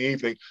do that in the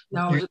evening.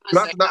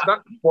 That's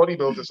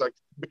bodybuilders, like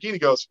bikini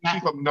girls,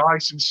 keep them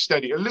nice and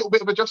steady. A little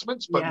bit of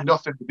adjustments, but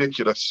nothing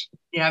ridiculous.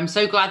 Yeah, I'm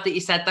so glad that you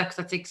said that, because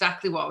that's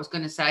exactly what I was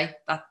going to say.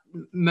 That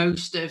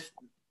most of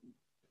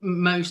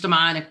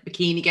mine are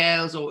bikini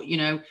girls, or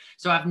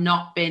so I've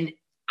not been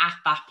at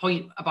that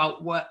point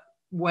about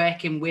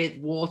working with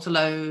water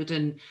load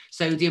and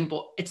sodium.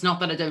 But it's not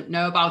that I don't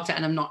know about it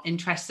and I'm not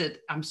interested.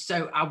 I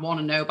want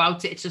to know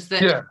about it. It's just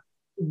that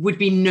would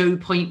be no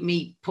point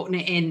me putting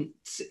it in.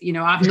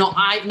 I've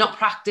not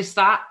practiced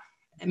that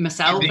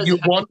myself.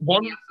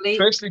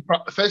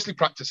 Firstly,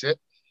 practice it.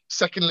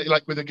 Secondly,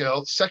 like with a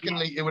girl.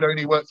 Secondly, it would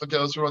only work for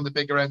girls who are on the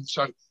bigger end.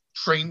 So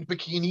trained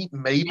bikini,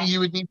 maybe you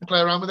would need to play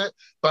around with it,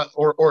 but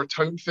or a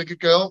toned figure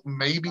girl,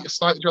 maybe a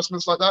slight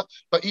adjustments like that.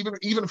 But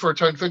even for a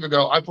toned figure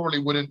girl, I probably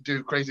wouldn't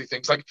do crazy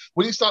things. Like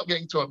when you start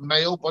getting to a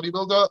male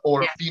bodybuilder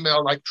or a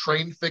female, like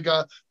trained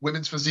figure,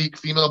 women's physique,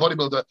 female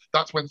bodybuilder,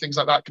 that's when things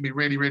like that can be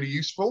really, really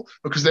useful,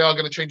 because they are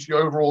going to change the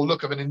overall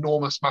look of an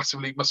enormous,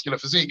 massively muscular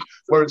physique.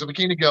 Whereas a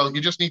bikini girl,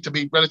 you just need to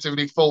be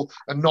relatively full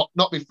and not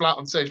be flat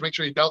on stage. Make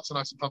sure your delts are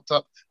nice and pumped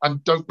up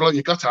and don't blow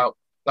your gut out.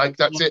 Like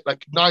that's it.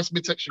 Like nice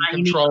midsection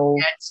control.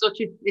 Yeah,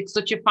 it's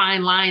such a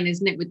fine line,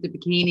 isn't it, with the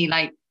bikini?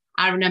 Like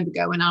I remember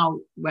going out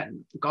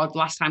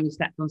last time we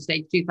stepped on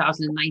stage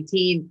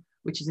 2019,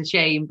 which is a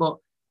shame, but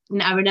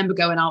I remember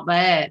going out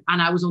there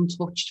and I was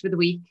untouched for the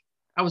week.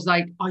 I was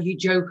like, "Are you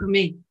joking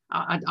me?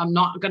 I'm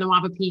not going to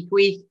have a peak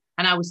week,"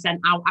 and I was sent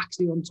out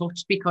actually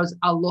untouched because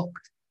I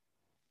looked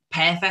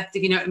perfect.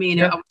 If you know what I mean?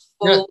 Yeah. I was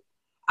full. Yeah.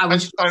 I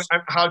was.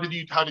 And how did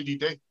you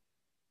do?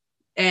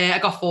 I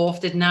got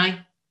fourth, didn't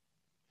I?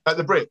 At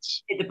the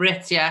Brits. At the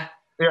Brits, yeah.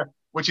 Yeah,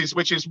 which is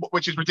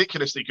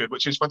ridiculously good,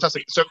 which is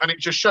fantastic. So, and it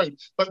just showed.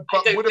 But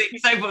I don't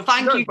think so. But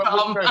thank you,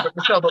 Tom. But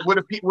Michelle, would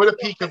a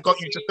peak have got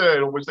you to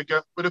third, or would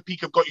a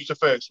peak have got you to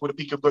first? Would a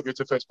peak have got you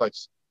to first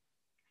place?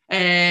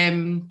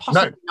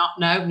 Possibly not.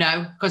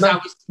 No, because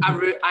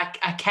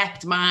I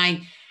kept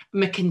my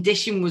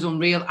condition was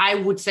unreal. I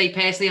would say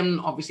personally, I'm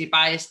obviously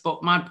biased,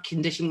 but my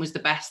condition was the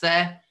best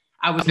there.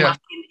 I was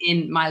lacking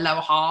in my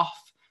lower half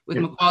with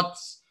my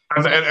quads.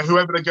 And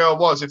whoever the girl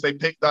was, if they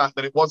picked that,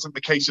 then it wasn't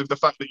the case of the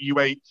fact that you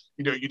ate,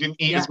 you didn't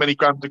eat as many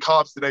grams of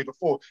carbs the day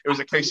before. It was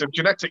a case of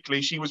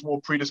genetically, she was more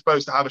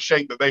predisposed to have a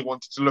shape that they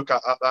wanted to look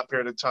at that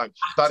period of time.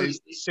 Absolutely.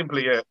 That is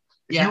simply it.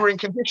 If you were in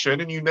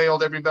condition and you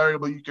nailed every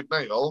variable you could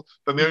nail,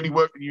 then the only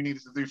work that you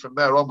needed to do from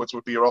there onwards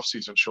would be your off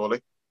season, surely.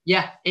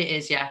 Yeah, it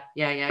is. Yeah.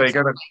 There you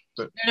go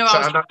then. No, I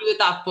was happy with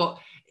that, but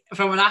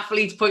from an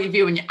athlete's point of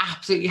view, when you're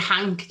absolutely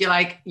hanked,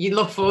 you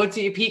look forward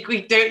to your peak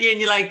week, don't you? And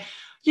you're like,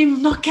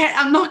 I'm not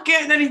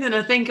getting anything.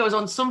 I think I was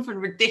on something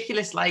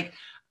ridiculous. Like,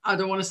 I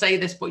don't want to say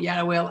this, but yeah,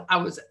 I will.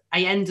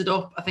 I ended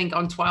up, I think,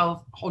 on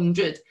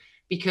 1200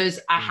 because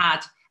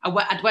I'd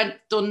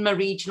done my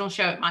regional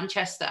show at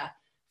Manchester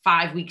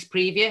 5 weeks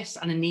previous,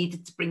 and I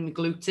needed to bring the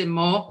glutes in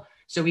more.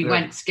 So we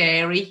went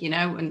scary,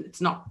 and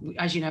it's not,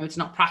 as you know, it's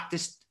not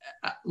practiced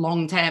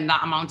long term,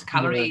 that amount of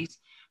calories.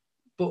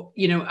 But,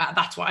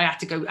 that's what I had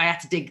to go. I had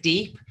to dig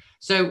deep.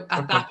 So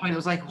at that point, I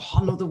was like,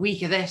 another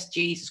week of this,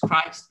 Jesus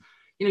Christ.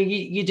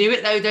 You do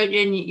it though, don't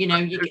you?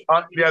 And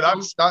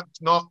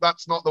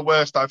that's not the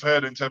worst I've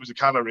heard in terms of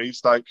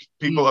calories. Like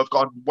people have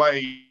gone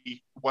way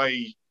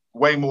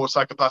more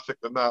psychopathic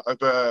than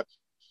that.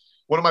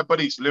 One of my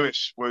buddies,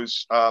 Lewis,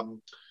 was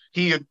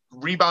he had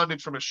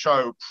rebounded from a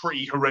show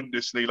pretty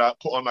horrendously, like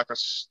put on like a 1.5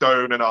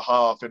 stone in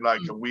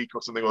like a week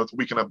or something, or a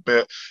week and a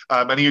bit.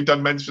 And he had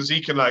done men's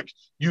physique in like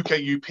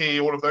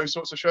UKUP, all of those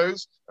sorts of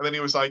shows. And then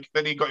he was like,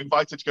 then he got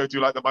invited to go do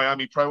like the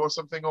Miami Pro or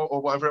something,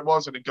 or whatever it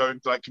was, and then go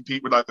and like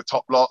compete with like the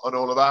top lot and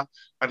all of that.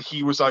 And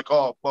he was like,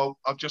 "Oh, well,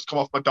 I've just come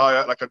off my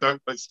diet. Like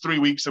it's 3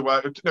 weeks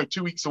away. No,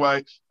 2 weeks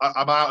away.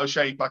 I'm out of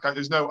shape. Like I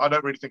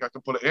don't really think I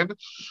can pull it in."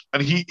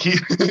 And he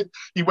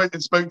he went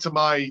and spoke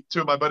to two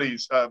of my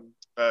buddies,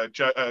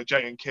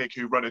 Jay and Kig,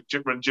 who run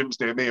gyms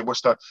near me in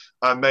Worcester,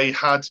 and they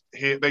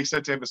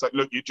said to him, "It's like,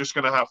 look, you're just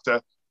gonna have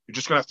to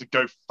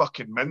go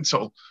fucking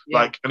mental."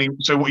 Like,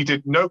 so what he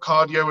did, no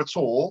cardio at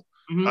all.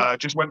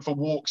 Just went for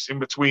walks in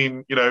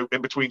between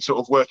sort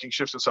of working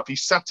shifts and stuff. He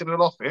sat in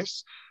an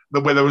office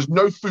where there was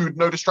no food,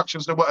 no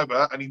distractions, no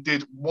whatever, and he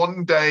did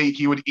one day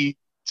he would eat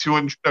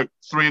 300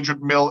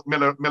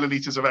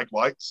 milliliters of egg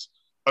whites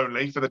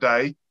only for the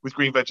day with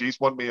green veggies,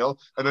 one meal,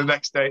 and the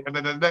next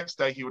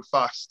day he would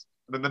fast.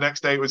 And then the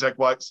next day it was egg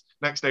whites,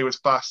 next day was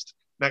fast,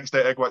 next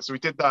day egg white. So we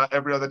did that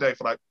every other day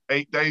for like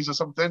 8 days or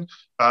something,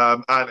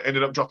 and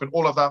ended up dropping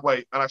all of that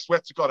weight. And I swear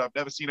to God, I've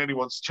never seen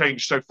anyone's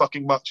change so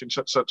fucking much in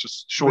such a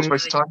short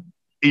space of time.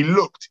 He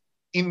looked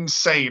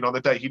insane on the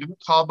day. He didn't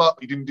carb up,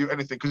 he didn't do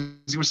anything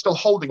because he was still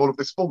holding all of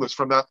this fullness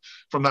from that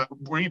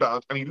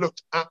rebound, and he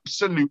looked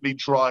absolutely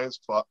dry as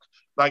fuck.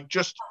 Like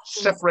just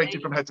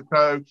separated from head to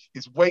toe.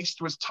 His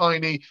waist was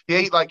tiny. He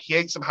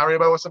ate some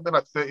Haribo or something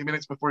like 30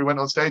 minutes before he went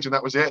on stage, and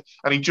that was it.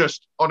 And he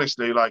just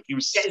honestly, like, he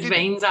was get his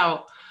veins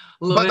out.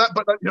 But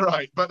you're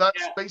right. But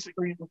that's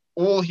basically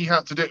all he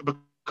had to do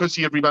because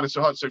he had rebounded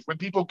so hard. So when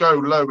people go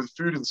low with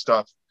food and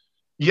stuff,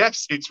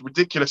 yes, it's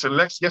ridiculous. And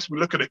yes, we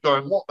look at it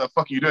going, what the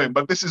fuck are you doing?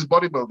 But this is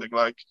bodybuilding.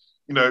 Like,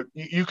 you know,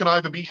 you can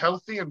either be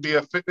healthy and be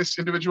a fitness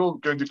individual,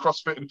 going to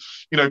CrossFit and,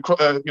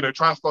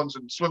 triathlons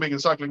and swimming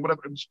and cycling,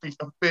 whatever, and just be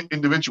a fit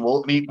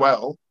individual and eat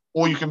well.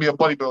 Or you can be a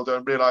bodybuilder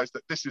and realize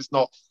that this is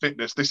not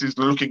fitness. This is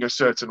looking a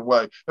certain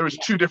way. There is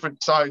two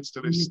different sides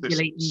to this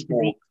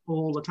sport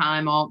all the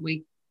time, aren't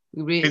we?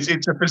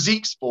 It's a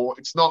physique sport.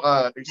 It's not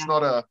a.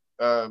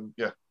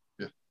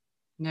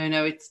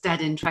 No, it's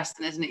dead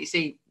interesting, isn't it? You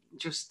see,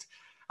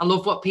 I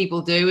love what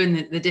people do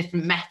and the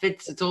different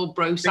methods. It's all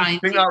bro science.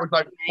 I think that was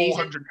like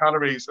 400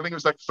 calories. I think it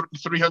was like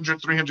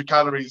 300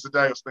 calories a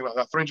day or something like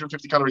that.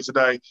 350 calories a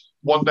day.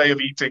 1 day of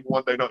eating,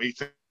 1 day not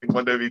eating,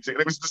 1 day of eating.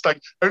 And it was just like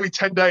only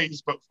 10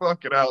 days, but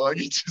fucking hell, like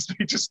it's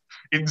just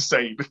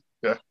insane.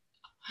 Yeah.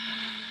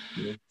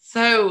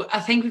 So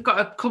I think we've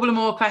got a couple of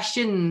more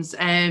questions.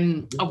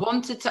 I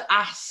wanted to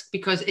ask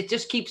because it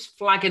just keeps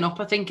flagging up.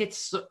 I think it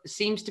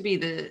seems to be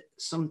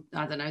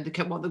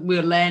what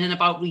we're learning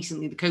about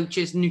recently, the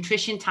coaches'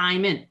 nutrition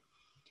timing.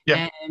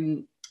 Yeah.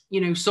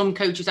 Some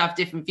coaches have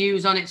different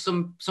views on it.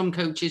 Some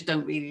coaches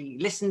don't really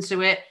listen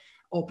to it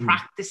or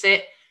practice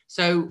it.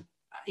 So,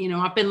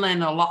 I've been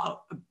learning a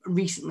lot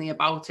recently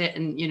about it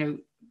and,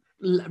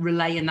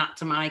 relaying that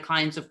to my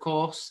clients, of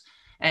course.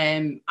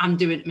 I'm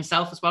doing it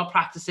myself as well,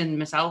 practicing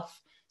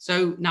myself.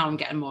 So now I'm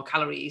getting more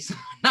calories.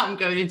 Now I'm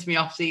going into my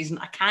off season.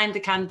 I kind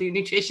of can do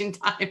nutrition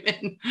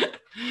timing.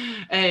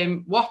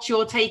 What's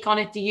your take on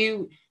it? Do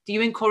you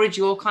encourage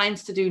your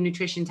clients to do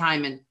nutrition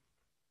timing?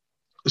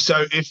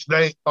 So if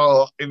they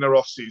are in their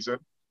off season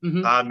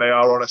and they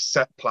are on a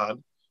set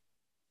plan,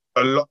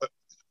 a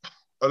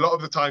lot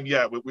of the time,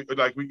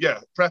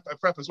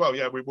 prep as well.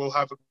 Yeah, we will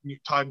have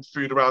timed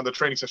food around the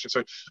training session.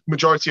 So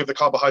majority of the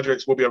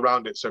carbohydrates will be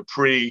around it. So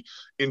pre,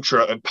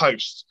 intra, and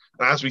post.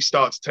 And as we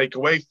start to take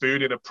away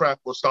food in a prep,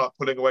 we'll start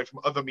pulling away from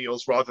other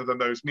meals rather than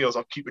those meals.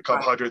 I'll keep the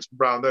carbohydrates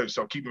around those.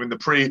 So I'll keep them in the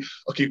pre,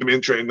 I'll keep them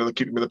intra, and then I'll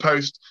keep them in the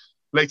post.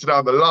 Later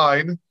down the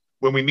line,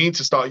 when we need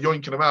to start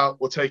yoinking them out,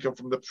 we'll take them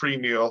from the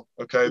pre-meal,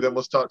 okay? Then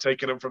we'll start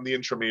taking them from the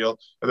intra-meal,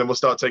 and then we'll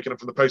start taking them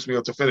from the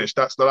post-meal to finish.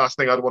 That's the last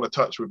thing I'd want to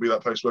touch would be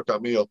that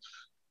post-workout meal.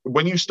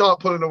 When you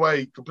start pulling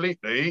away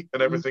completely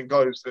and everything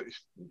goes,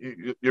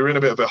 you're in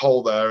a bit of a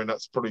hole there, and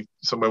that's probably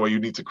somewhere where you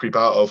need to creep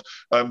out of.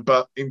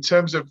 But in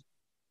terms of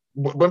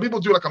when people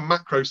do like a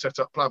macro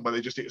setup plan where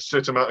they just eat a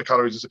certain amount of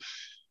calories,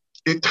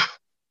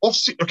 off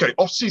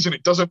season,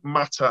 it doesn't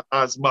matter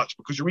as much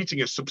because you're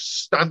eating a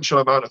substantial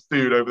amount of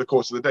food over the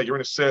course of the day. You're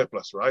in a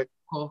surplus, right?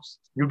 Of course.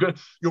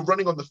 You're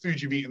running on the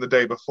food you've eaten the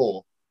day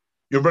before.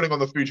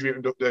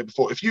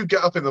 If you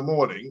get up in the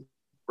morning,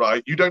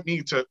 right, you don't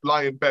need to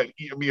lie in bed,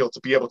 eat a meal to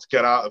be able to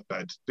get out of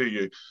bed, do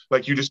you?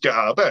 Like, you just get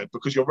out of bed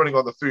because you're running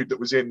on the food that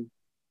was in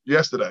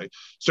yesterday.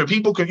 So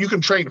you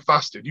can train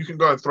fasted. You can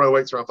go and throw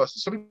weights around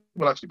fasted. Some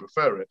people actually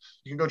prefer it.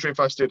 You can go train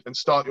fasted and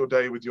start your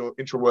day with your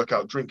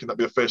intra-workout drink, and that'd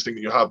be the first thing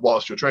that you have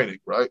whilst you're training,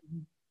 right?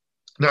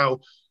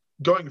 Now,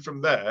 going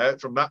from there,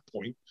 from that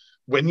point,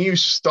 when you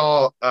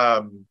start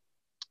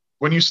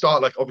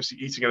like obviously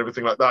eating and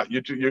everything like that,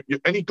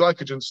 any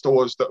glycogen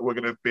stores that were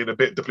going to be in a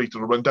bit depleted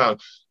or run down,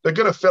 they're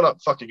going to fill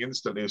up fucking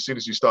instantly as soon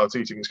as you start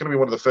eating. It's going to be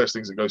one of the first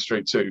things that goes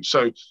straight to.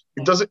 So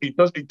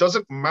it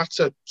doesn't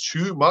matter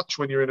too much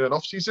when you're in an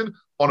off season.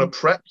 On a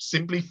prep,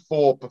 simply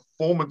for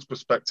performance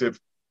perspective,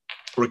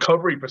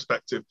 recovery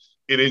perspective,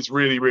 it is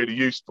really, really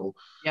useful.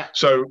 Yeah.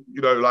 So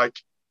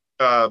like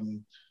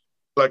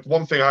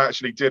one thing I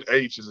actually did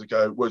ages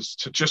ago was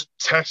to just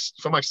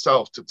test for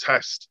myself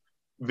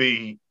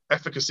the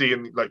efficacy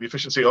and like the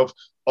efficiency of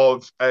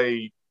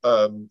a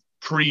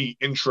pre,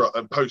 intra,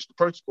 and post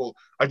protocol.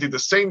 I did the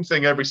same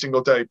thing every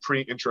single day,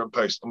 pre, intra, and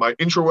post. And my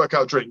intra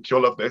workout drink,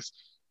 you'll love this.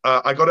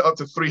 I got it up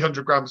to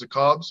 300 grams of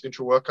carbs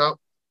intra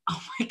workout.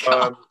 Oh my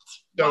god!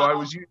 So wow.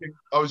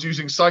 I was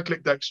using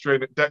cyclic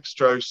dextrin,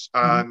 dextrose,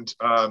 and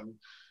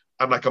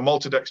like a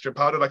maltodextrin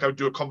powder. Like I would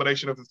do a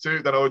combination of the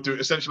two. Then I would do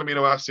essential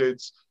amino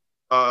acids,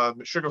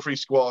 sugar-free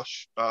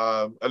squash,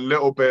 a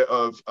little bit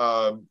of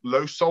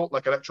low salt,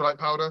 like electrolyte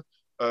powder.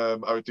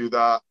 I would do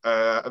that,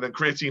 and then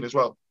creatine as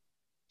well.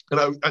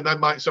 And then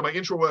my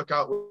intra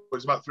workout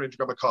was about 300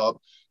 grams of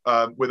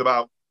carb, with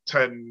about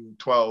 10,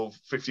 12,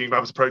 15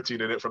 grams of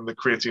protein in it from the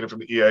creatine and from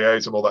the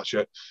EAAs and all that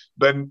shit.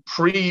 Then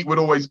pre would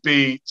always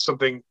be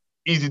something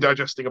easy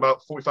digesting,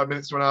 about 45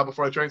 minutes to an hour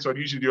before I train. So I'd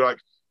usually do like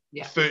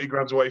 30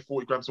 grams away,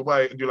 40 grams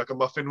away, and do like a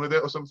muffin with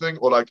it or something,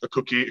 or like a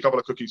cookie, a couple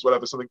of cookies,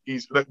 whatever, something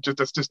easy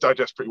that's just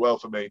digest pretty well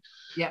for me.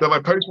 Yeah. Then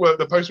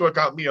the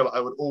post-workout meal,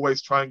 I would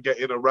always try and get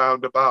in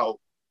around about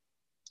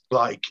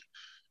like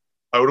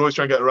I would always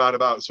try and get around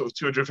about sort of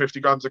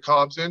 250 grams of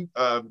carbs in,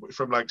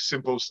 from like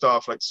simple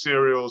stuff like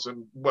cereals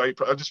and I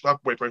just have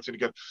whey protein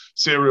again,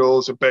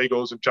 cereals and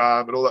bagels and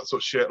jam and all that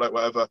sort of shit, like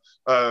whatever.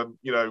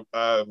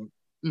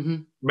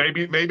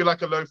 Maybe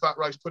like a low-fat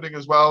rice pudding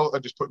as well,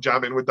 and just put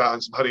jam in with that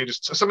and some honey, and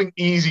just something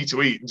easy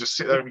to eat and just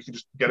sit there and you can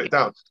just get it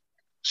down.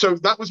 So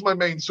that was my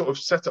main sort of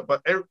setup.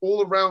 But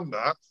all around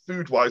that,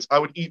 food-wise, I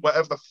would eat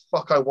whatever the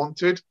fuck I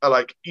wanted.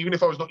 Like, even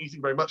if I was not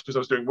eating very much because I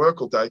was doing work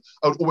all day,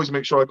 I would always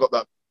make sure I got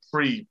that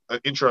pre,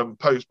 interim,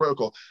 post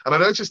protocol. And I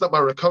noticed that my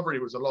recovery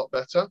was a lot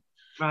better.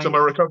 Right. So my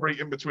recovery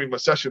in between my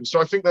sessions. So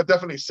I think that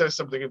definitely says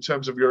something in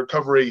terms of your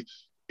recovery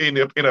in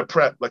a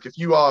prep. Like if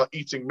you are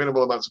eating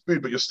minimal amounts of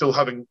food, but you're still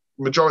having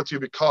majority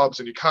of your carbs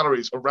and your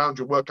calories around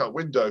your workout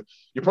window,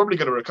 you're probably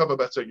going to recover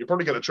better. You're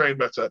probably going to train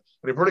better, and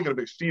you're probably going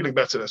to be feeling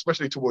better,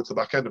 especially towards the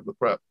back end of the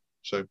prep.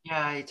 So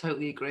yeah, I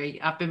totally agree.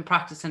 I've been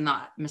practicing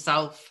that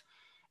myself,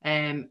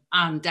 and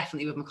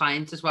definitely with my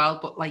clients as well.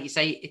 But like you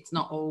say, it's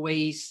not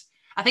always.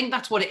 I think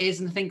that's what it is,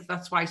 and I think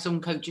that's why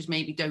some coaches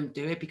maybe don't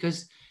do it,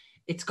 because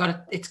it's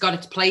got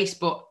its place.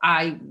 But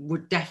I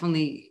would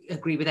definitely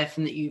agree with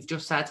everything that you've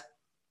just said,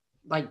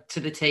 like to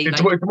the T.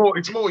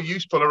 It's more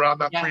useful around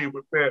that pre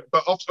bit,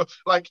 but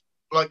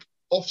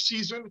off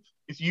season,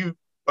 if you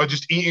are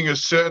just eating a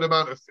certain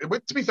amount of,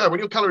 to be fair, when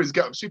your calories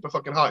get up super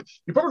fucking high,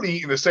 you're probably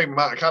eating the same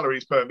amount of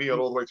calories per meal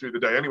all the way through the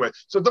day anyway.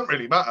 So it doesn't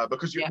really matter,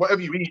 because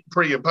whatever you eat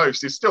pre and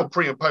post is still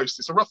pre and post.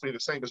 It's roughly the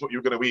same as what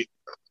you're going to eat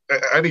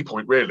at any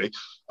point, really.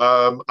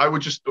 I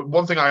would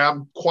one thing I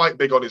am quite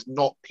big on is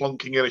not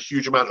plonking in a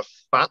huge amount of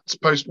fat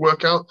post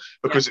workout,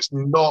 because it's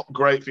not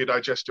great for your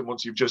digestion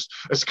once you've just,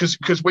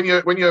 because when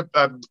you're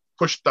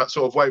pushed that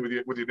sort of way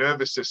with your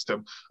nervous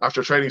system after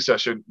a training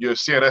session, your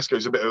CNS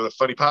goes a bit of a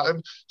funny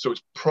pattern. So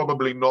it's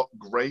probably not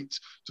great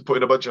to put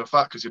in a bunch of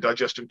fat, because your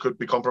digestion could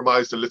be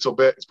compromised a little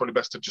bit. It's probably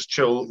best to just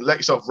chill, let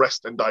yourself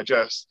rest and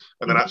digest,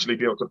 and then actually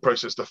be able to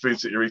process the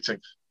foods that you're eating.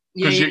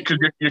 Because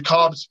your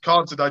carbs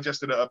are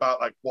digested at about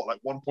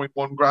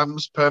 1.1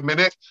 grams per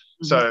minute.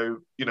 Mm-hmm. So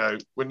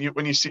when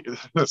you see,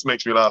 this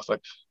makes me laugh.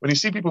 Like when you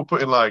see people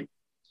putting like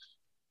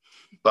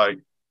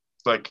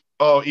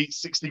eat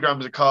 60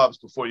 grams of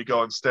carbs before you go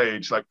on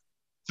stage, like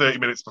 30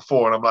 minutes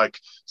before, and I'm like,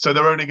 so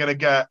they're only going to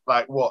get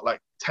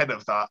 10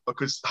 of that,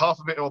 because half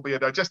of it will be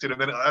digested,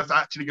 and then it's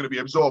actually going to be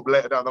absorbed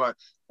later down the line.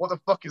 What the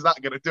fuck is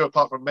that going to do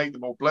apart from make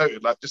them all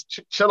bloated? Like,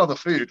 just chill on the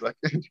food,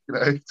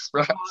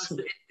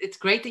 it's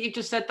great that you've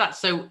just said that.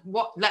 So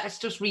let's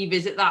just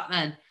revisit that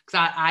then,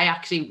 because I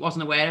actually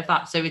wasn't aware of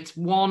that. So it's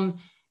 1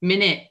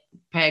 minute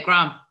per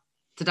gram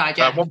to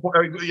digest.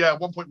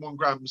 1.1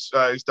 grams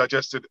is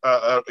digested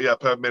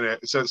per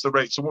minute. So it's the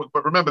rate. So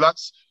but remember,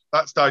 that's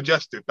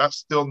digested. That's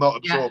still not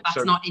absorbed.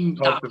 That's not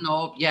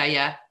absorbed.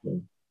 Yeah.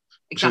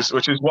 Exactly.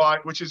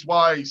 Which is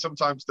why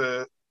sometimes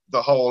the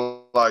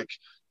whole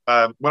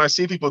when I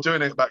see people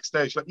doing it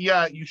backstage,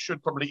 you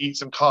should probably eat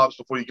some carbs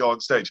before you go on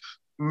stage.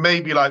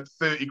 Maybe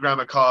 30 gram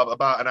of carb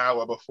about an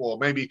hour before,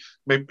 maybe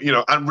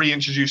and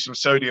reintroduce some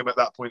sodium at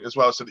that point as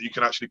well, so that you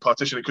can actually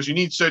partition it, because you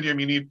need sodium,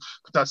 you need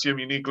potassium,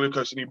 you need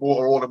glucose, you need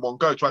water all in one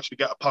go to actually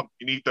get a pump.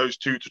 You need those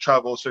two to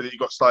travel, so that you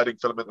got sliding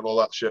filament and all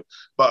that shit.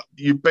 But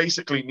you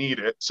basically need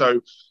it.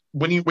 So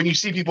when you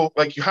see people,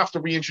 you have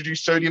to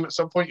reintroduce sodium at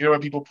some point.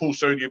 When people pull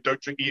sodium,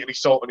 don't eat any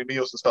salt, any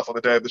meals and stuff on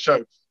the day of the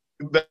show.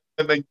 Then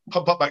they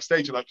pump up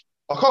backstage and I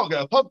can't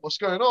get a pump. What's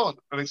going on?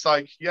 And it's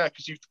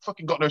because you've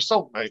fucking got no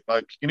salt, mate.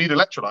 You need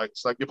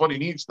electrolytes. Your body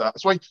needs that.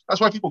 That's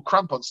why people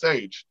cramp on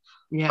stage.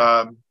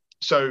 Yeah.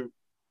 So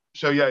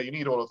you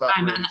need all of that.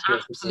 I'm an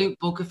absolute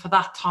bugger for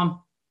that,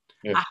 Tom.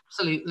 Yeah.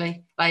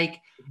 Absolutely. I've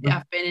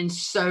been in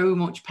so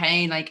much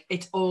pain.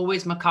 It's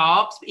always my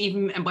calves,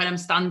 even when I'm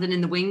standing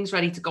in the wings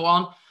ready to go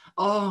on.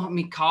 Oh,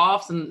 my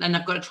calves, and then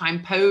I've got to try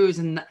and pose,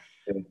 and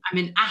I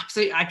mean,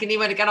 absolutely, I can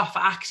even get off.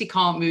 I actually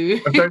can't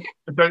move.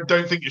 don't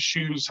think your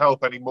shoes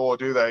help anymore,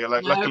 do they? No.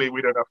 Luckily,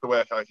 we don't have to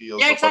wear high heels.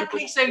 Yeah,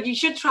 exactly. So you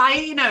should try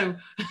it,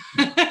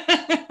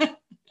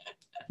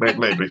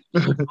 Maybe.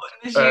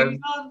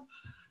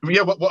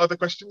 What other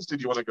questions did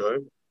you want to go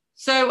over?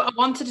 So I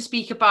wanted to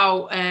speak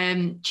about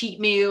cheat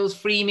meals,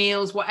 free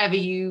meals, whatever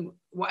you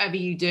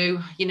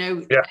do.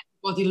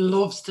 Everybody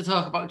loves to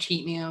talk about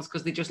cheat meals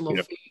because they just love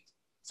food.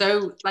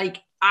 So,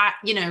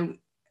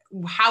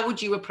 how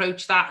would you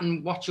approach that,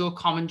 and what's your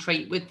common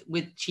trait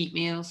with cheat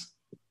meals?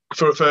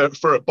 For a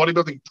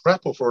bodybuilding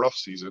prep or for an off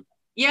season?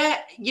 Yeah,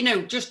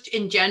 just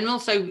in general.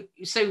 So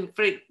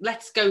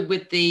let's go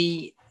with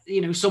the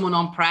someone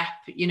on prep,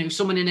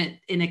 someone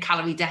in a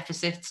calorie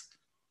deficit.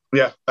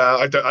 Yeah,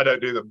 I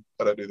don't do them.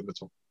 I don't do them at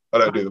all. I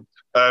don't do them.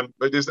 I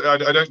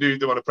don't do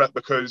them on a prep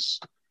because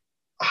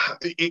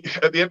at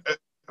the end,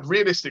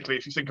 realistically,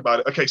 if you think about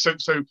it, okay, so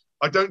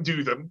I don't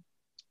do them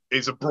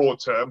is a broad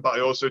term, but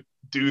I also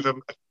do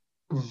them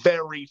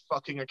very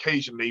fucking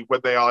occasionally when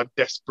they are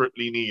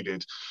desperately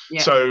needed.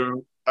 Yeah.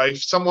 So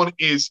if someone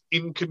is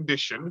in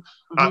condition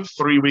at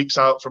 3 weeks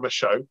out from a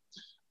show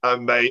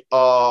and they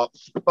are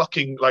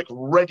fucking like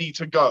ready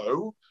to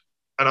go,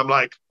 and I'm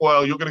like,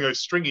 well, you're going to go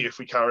stringy if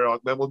we carry on,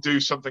 then we'll do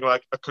something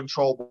like a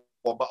control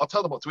one. But I'll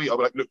tell them what to eat. I'll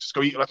be like, look, just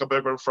go eat like a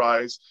burger and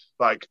fries,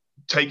 like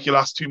take your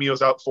last 2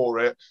 meals out for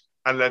it.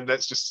 And then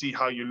let's just see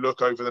how you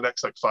look over the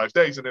next like 5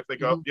 days. And if they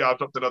go, yeah, I've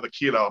dropped another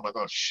kilo, I'm like,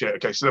 oh shit.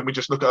 Okay. So then we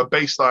just look at a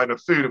baseline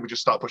of food and we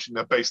just start pushing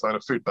their baseline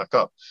of food back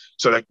up.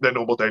 So like their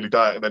normal daily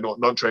diet and their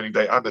non-training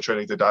day and the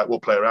training day diet we'll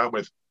play around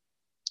with.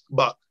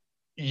 But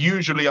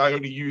usually I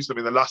only use them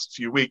in the last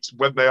few weeks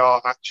when they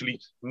are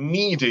actually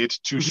needed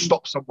to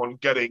stop someone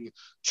getting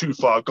too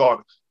far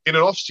gone. In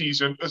an off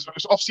season,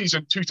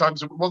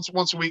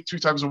 once a week, 2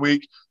 times a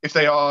week. If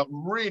they are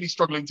really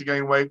struggling to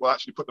gain weight, we'll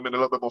actually put them in a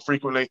little bit more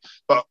frequently.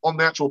 But on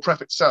the actual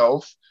prep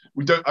itself,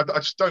 I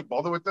just don't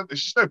bother with them.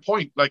 There's just no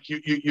point. Like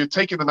you're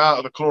taking them out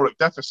of the caloric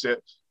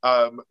deficit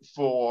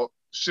for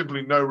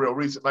simply no real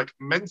reason. Like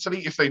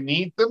mentally, if they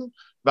need them,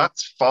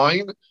 that's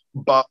fine.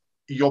 But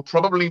you're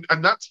probably,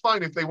 and that's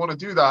fine if they want to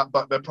do that,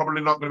 but they're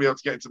probably not going to be able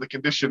to get into the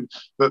condition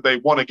that they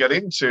want to get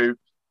into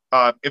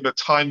in the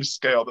time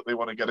scale that they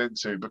want to get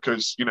into.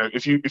 Because, you know,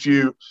 if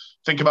you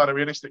think about it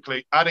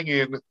realistically, adding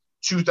in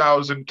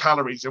 2,000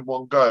 calories in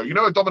one go, you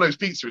know, a Domino's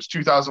pizza is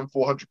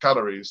 2,400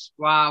 calories.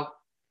 Wow.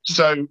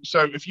 So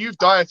if you've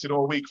dieted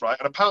all week, right,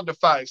 and a pound of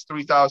fat is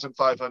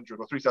 3,500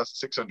 or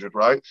 3,600,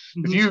 right?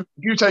 If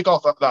you take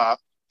off that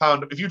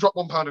pound, if you drop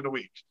 1 pound in a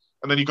week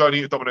and then you go and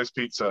eat a Domino's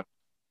pizza,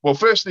 well,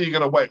 firstly, you're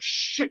going to weigh a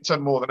shit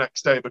ton more the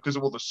next day because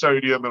of all the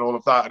sodium and all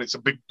of that, and it's a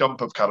big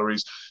dump of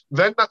calories.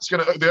 Then that's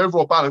going to, the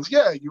overall balance,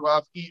 yeah, you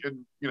have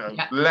eaten,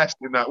 less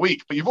in that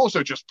week, but you've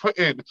also just put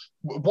in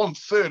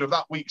 1/3 of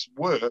that week's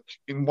work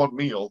in one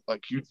meal.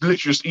 Like you've literally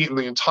just eaten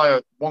the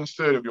entire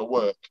 1/3 of your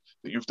work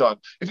that you've done.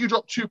 If you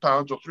drop 2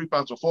 pounds or 3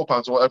 pounds or 4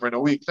 pounds or whatever in a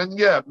week, then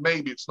yeah,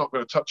 maybe it's not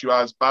going to touch you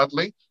as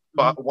badly.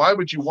 But why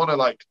would you want to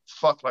like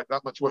fuck like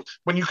that much work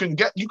when you can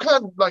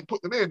like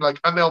put them in like,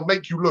 and they'll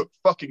make you look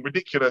fucking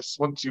ridiculous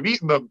once you've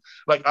eaten them.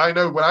 Like I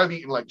know when I've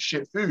eaten like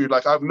shit food,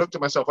 like I've looked at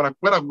myself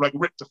when I'm like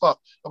ripped to fuck,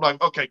 I'm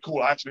like, okay,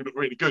 cool, I actually look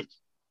really good.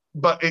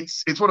 But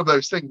it's one of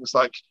those things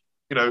like,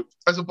 you know,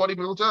 as a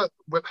bodybuilder,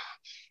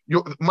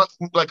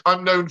 like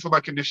I'm known for my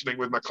conditioning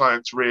with my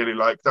clients. Really,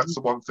 like that's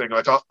the one thing.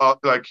 Like I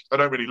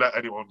don't really let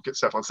anyone get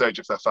step on stage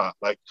if they're fat.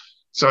 Like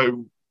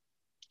so.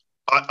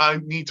 I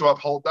need to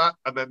uphold that,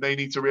 and then they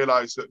need to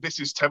realize that this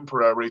is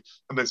temporary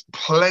and there's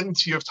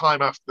plenty of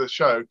time after the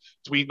show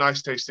to eat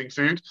nice tasting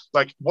food.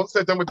 Like once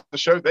they're done with the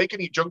show, they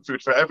can eat junk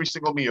food for every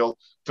single meal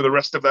for the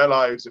rest of their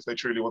lives if they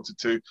truly wanted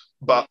to.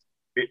 But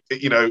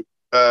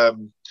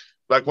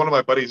like one of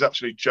my buddies,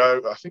 actually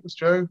Joe, I think it was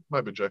Joe, might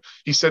have been Joe,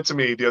 he said to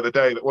me the other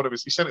day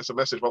that he sent us a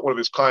message about one of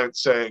his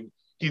clients saying,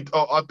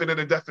 I've been in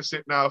a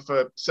deficit now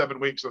for 7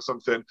 weeks or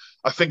something,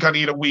 I think I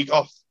need a week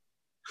off.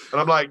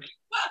 And I'm like,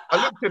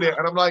 I looked at it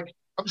and I'm like,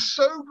 I'm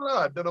so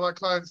glad none of my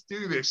clients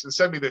do this and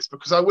send me this,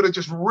 because I would have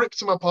just ripped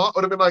them apart. I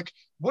would have been like,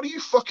 what are you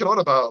fucking on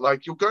about?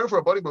 Like, you're going for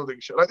a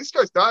bodybuilding show. Like, this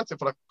guy's dieting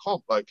for like a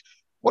comp. Like,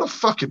 what a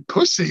fucking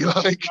pussy.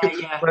 Like,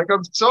 like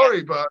I'm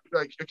sorry, but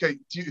like, okay,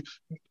 do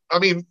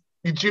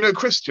you know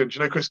Christian? Do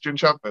you know Christian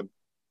Chapman?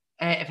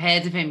 I've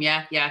heard of him,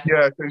 yeah. Yeah,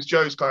 so he's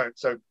Joe's client.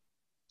 So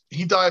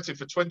he dieted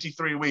for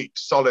 23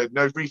 weeks, solid,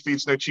 no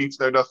refeeds, no cheats,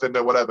 no nothing,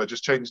 no whatever. Joe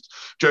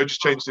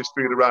just changed his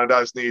food around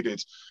as needed.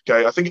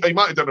 Okay, I think he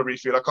might have done a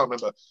refeed, I can't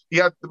remember. He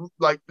had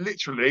like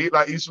literally,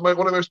 like he's one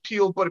of the most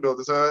peeled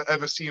bodybuilders I've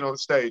ever seen on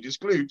stage. His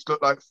glutes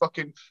look like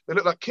they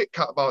look like Kit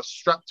Kat bars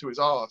strapped to his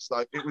arse.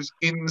 Like it was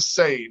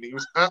insane. He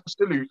was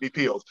absolutely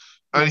peeled,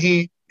 and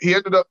he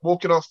ended up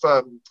walking off.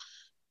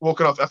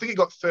 I think he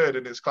got third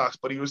in his class,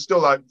 but he was still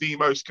like the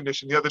most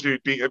conditioned. The other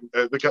dude beat him.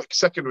 The guy,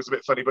 second was a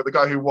bit funny, but the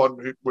guy who won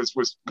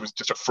was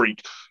just a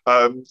freak.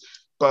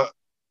 But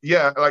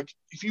yeah, like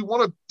if you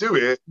want to do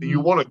it, you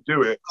want to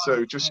do it.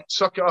 So just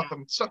suck it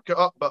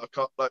up,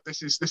 buttercup. Like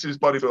this is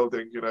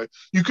bodybuilding. You know,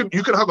 you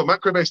can have a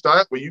macro-based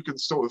diet where you can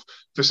sort of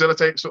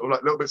facilitate sort of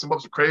like little bits and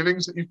bobs of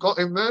cravings that you've got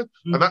in there,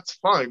 and that's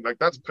fine. Like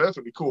that's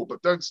perfectly cool.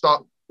 But don't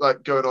start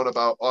like going on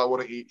about, I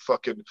want to eat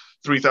fucking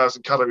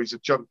 3,000 calories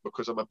of junk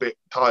because I'm a bit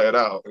tired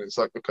out. And it's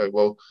like, okay,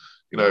 well,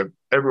 you know,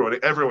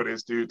 everyone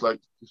is, dude. Like,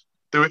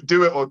 do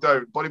it or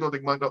don't.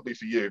 Bodybuilding might not be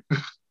for you.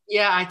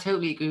 Yeah, I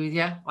totally agree with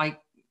you. Like,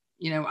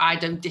 you know, I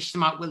don't dish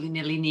them out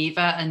willy-nilly neither.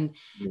 And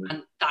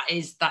that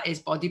is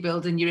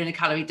bodybuilding. You're in a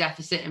calorie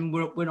deficit and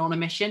we're on a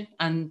mission.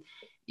 And,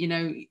 you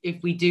know,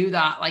 if we do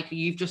that, like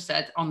you've just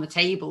said, on the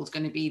table is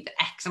going to be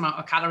the X amount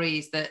of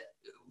calories that,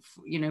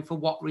 you know, for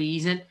what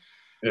reason.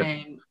 Yeah.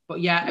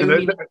 But yeah, and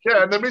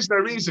there is no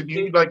reason.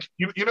 You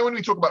know when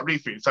we talk about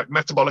refeed, it's like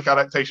metabolic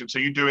adaptation. So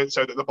you do it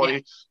so that the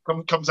body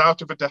comes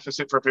out of a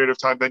deficit for a period of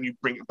time, then you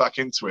bring it back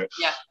into it.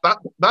 Yeah,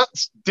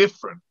 that's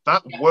different.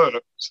 That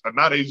works, and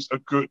that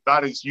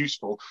is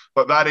useful,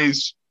 but that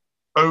is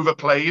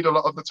overplayed a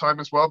lot of the time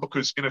as well,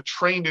 because in a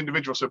trained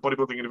individual, so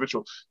bodybuilding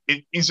individual,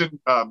 it isn't.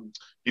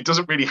 It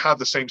doesn't really have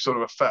the same sort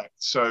of effect.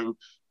 So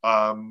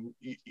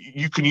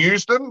You can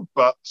use them,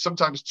 but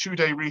sometimes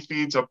 2-day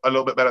refeeds are a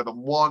little bit better than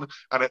one.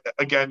 And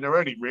again, they're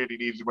only really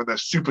needed when they're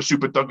super,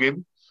 super dug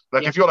in.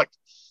 Like if you're like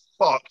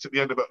fucked at the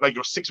end of it, like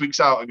you're 6 weeks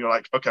out and you're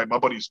like, okay, my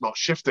body's not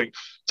shifting,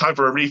 time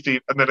for a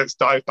refeed, and then let's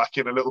dive back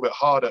in a little bit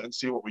harder and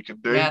see what we can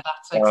do. Yeah,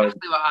 that's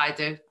exactly what I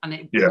do, and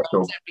it works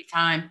every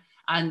time.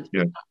 And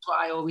that's what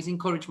I always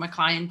encourage my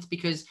clients,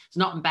 because there's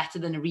nothing better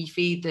than a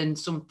refeed than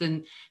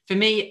something. For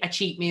me, a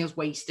cheat meal's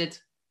wasted.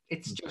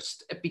 It's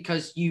just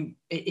because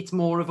it's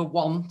more of a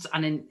want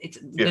and it's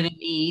than a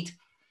need.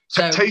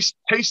 So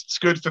tastes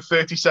good for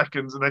 30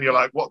 seconds, and then you're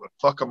like, what the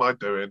fuck am I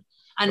doing?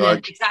 And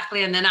then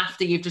and then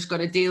after, you've just got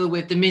to deal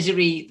with the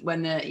misery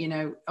when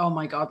oh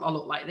my God, I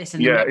look like this.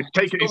 And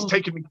it's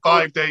taken me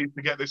 5 days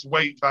to get this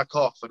weight back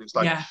off, and it's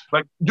like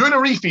doing a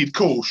refeed,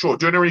 cool, sure.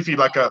 Doing a refeed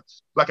like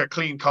a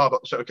clean carb.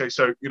 So okay,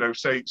 so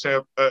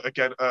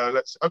again,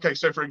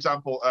 so for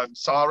example,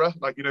 Sarah,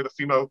 like the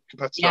female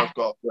competitor I've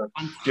got,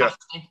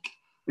 fantastic.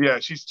 Yeah,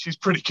 she's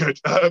pretty good.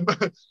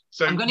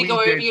 So I'm going to go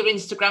over your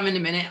Instagram in a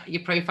minute,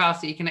 your profile,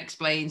 so you can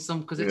explain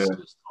some, because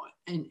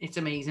it's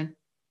amazing.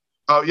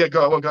 Oh yeah,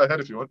 go ahead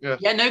if you want.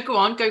 Yeah, no, go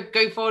on,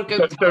 go forward.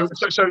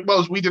 So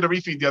we did a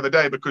refeed the other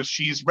day because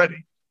she's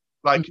ready,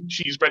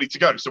 she's ready to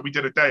go. So we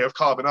did a day of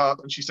carving up,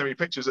 and she sent me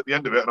pictures at the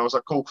end of it, and I was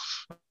like, cool,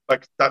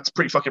 like that's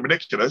pretty fucking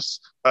ridiculous.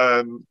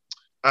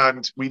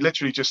 And we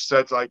literally just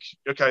said like,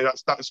 okay,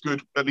 that's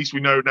good. At least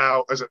we know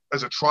now as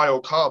a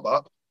trial carb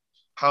up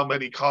how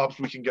many carbs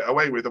we can get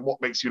away with and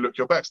what makes you look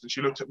your best. And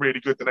she looked really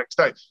good the next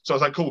day. So I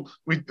was like, cool,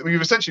 we've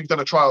essentially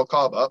done a trial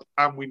carb up,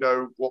 and we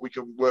know what we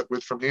can work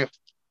with from here.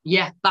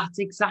 Yeah, that's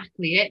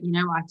exactly it.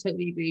 I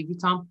totally agree with you,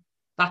 Tom.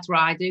 That's what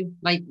I do.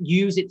 Like,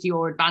 use it to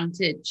your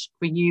advantage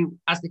for you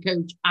as the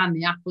coach and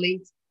the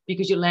athlete,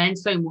 because you learn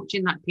so much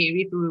in that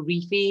period through a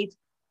refeed,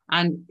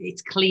 and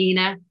it's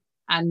cleaner.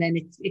 And then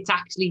it's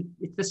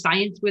the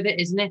science with it,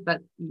 isn't it?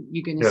 That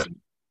you're going to see.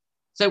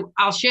 So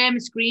I'll share my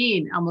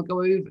screen, and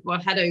we'll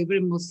head over,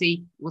 and we'll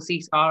see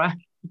Sarah.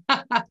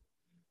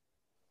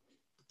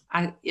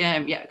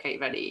 Okay,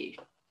 ready.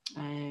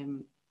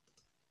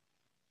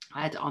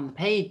 I had it on the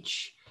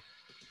page.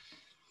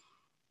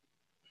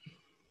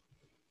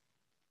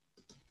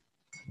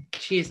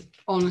 She is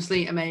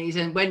honestly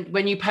amazing.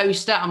 When you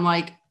post it, I'm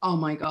like, oh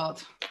my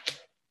God.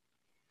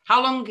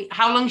 How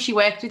long she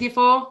worked with you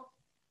for?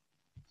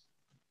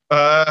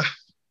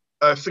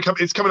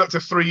 It's coming up to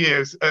 3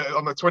 years.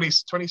 On the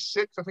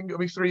 26th, I think it'll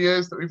be 3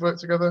 years that we've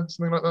worked together,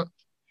 something like that.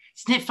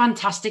 Isn't it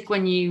fantastic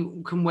when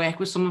you can work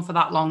with someone for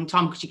that long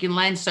time, because you can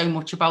learn so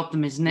much about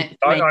them, isn't it?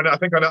 I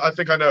think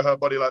I know her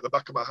body like the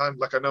back of my hand.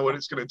 Like, I know what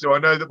it's going to do. I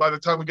know that by the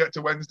time we get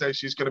to Wednesday,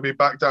 she's going to be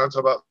back down to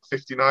about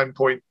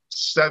 59.7,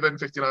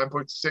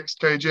 59.6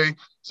 kg.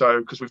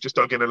 So, because we've just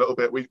dug in a little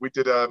bit, we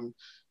did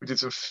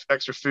some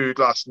extra food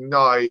last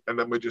night, and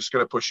then we're just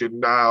going to push in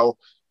now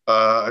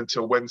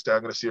until Wednesday.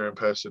 I'm going to see her in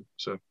person.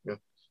 So yeah.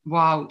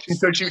 Wow.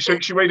 So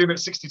she weighed in at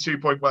 62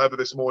 point whatever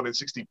this morning,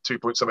 62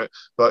 point something.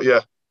 But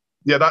yeah.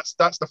 Yeah, that's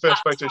the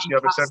first photo she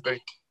ever sent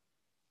me.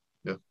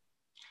 Yeah.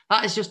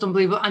 That is just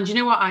unbelievable. And you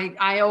know what?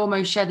 I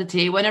almost shed a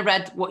tear when I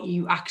read what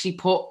you actually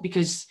put,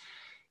 because,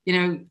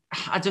 I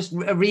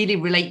really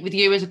relate with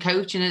you as a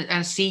coach, and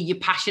I see you're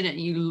passionate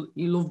and you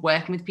love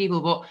working with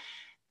people. But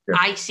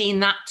I seen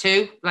that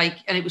too, and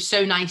it was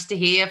so nice to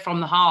hear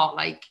from the heart.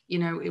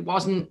 It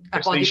wasn't a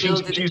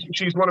bodybuilder.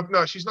 She's one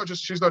of she's not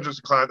just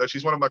a client though.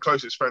 She's one of my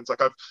closest friends.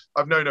 Like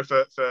I've known her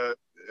for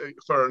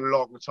a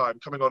long time,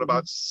 coming on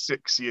about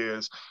 6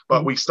 years.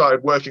 But we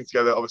started working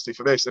together obviously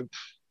for this, and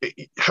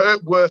her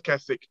work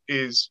ethic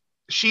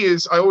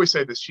I always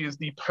say this, she is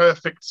the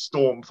perfect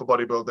storm for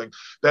bodybuilding.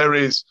 There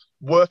is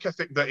work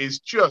ethic that is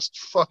just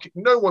fucking,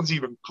 no one's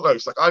even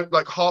close.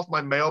 Like half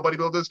my male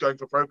bodybuilders going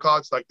for pro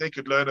cards, like they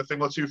could learn a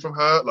thing or two from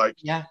her.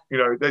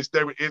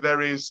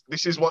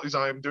 This is what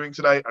I am doing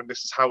today, and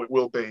this is how it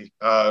will be.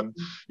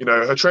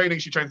 Her training,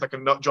 she trains like a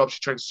nut job. She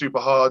trains super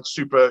hard,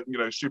 super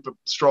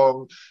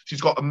strong.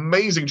 She's got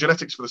amazing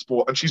genetics for the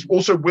sport, and she's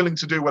also willing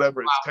to do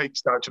whatever it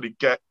takes to actually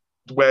get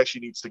where she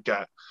needs to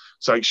get.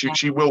 So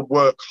she will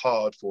work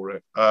hard for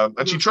it,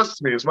 and she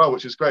trusts me as well,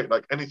 which is great.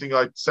 Like anything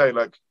I say,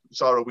 like,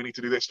 Sarah, we need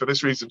to do this for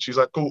this reason, she's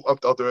like, cool,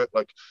 I'll do it.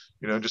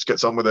 Just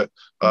gets on with it.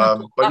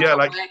 But yeah,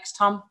 like works,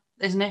 Tom,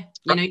 isn't it?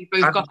 You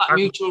both got that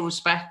mutual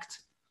respect.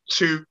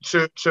 For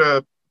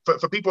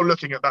people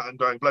looking at that and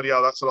going, bloody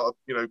hell, that's a lot of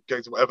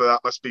gains and whatever,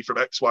 that must be from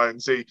X, Y,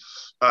 and Z.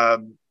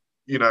 I'm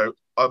not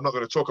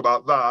going to talk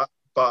about that,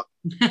 but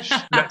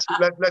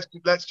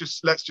let's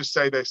just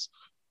say this.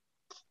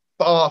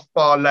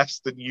 Far less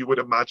than you would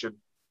imagine.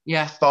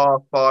 Yeah.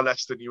 Far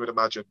less than you would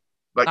imagine.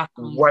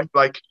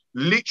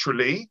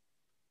 Literally,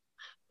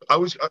 I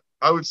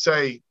would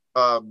say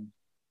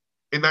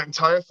in that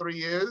entire 3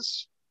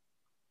 years,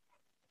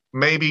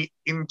 maybe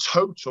in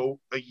total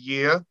a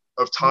year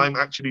of time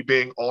actually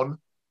being on,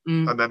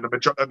 and then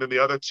the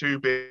other 2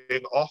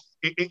 being off.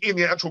 In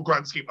the actual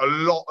grand scheme, a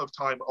lot of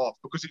time off,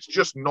 because it's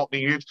just not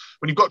needed.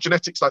 When you've got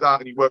genetics like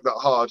that and you work that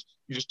hard,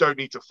 you just don't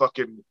need to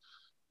fucking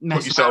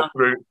put yourself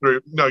through.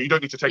 No, you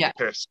don't need to take the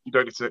piss. You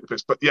don't need to take the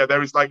piss. But yeah,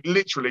 there is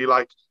literally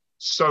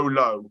so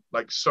low,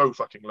 like so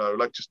fucking low,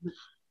 like just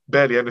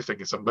barely anything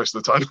is most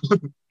of the time.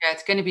 Yeah,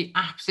 it's going to be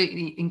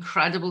absolutely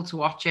incredible to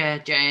watch her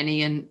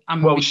journey. And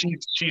well,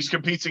 she's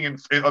competing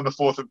on the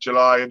 4th of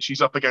July, and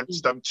she's up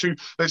against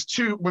there's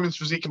two women's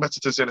physique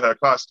competitors in her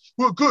class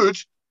who are good,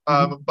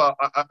 but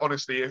I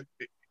honestly,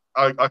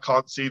 I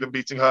can't see them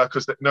beating her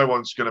because no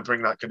one's going to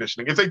bring that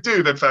conditioning. If they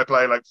do, then fair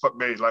play. Like fuck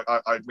me, like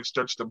I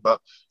misjudged them,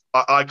 but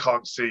I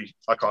can't see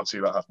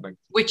that happening.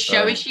 Which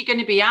show is she going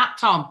to be at,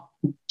 Tom?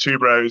 Two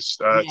Bros.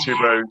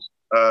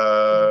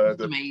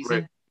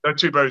 Amazing.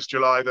 Two Bros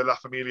July, the La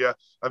Familia,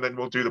 and then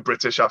we'll do the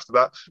British after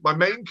that. My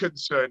main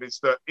concern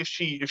is that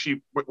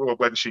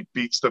when she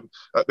beats them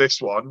at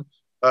this one,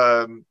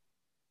 I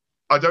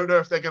don't know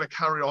if they're going to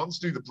carry on to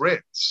do the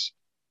Brits.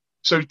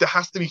 So there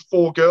has to be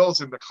 4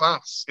 girls in the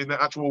class, in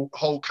the actual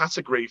whole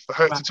category, for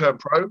her to turn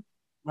pro.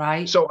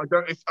 Right. So I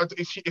don't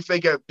if they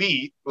get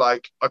beat,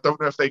 like I don't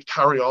know if they'd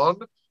carry on.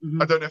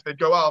 I don't know if they'd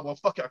go, oh well,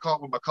 fuck it, I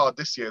can't win my card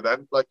this year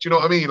then. Like, do you know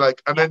what I mean?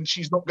 Like, and then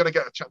she's not going to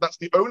get a chance. That's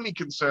the only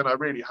concern I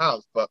really have,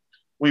 but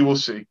we will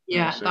see.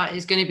 Yeah, that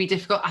is going to be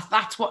difficult.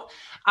 That's what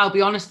I'll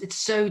be honest. It's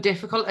so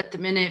difficult at the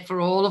minute for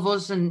all of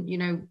us, and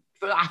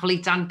for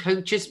athletes and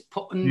coaches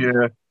putting.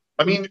 Yeah.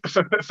 I mean,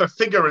 for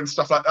figure and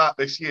stuff like that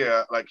this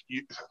year, like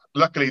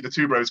luckily the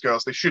Two Bros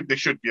girls, they should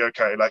be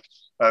okay. Like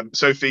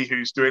Sophie,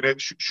 who's doing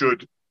it,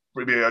 should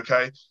be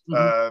okay.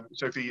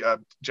 Sophie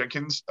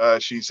Jenkins,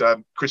 she's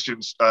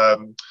Christian's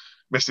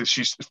missus.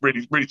 She's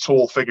really really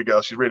tall figure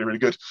girl. She's really really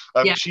good.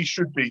 She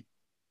should be.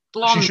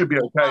 She should be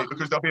okay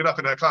because there'll be enough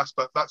in her class.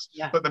 But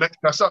but the next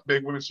class up,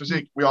 being women's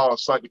physique, we are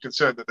slightly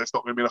concerned that there's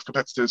not going to be enough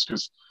competitors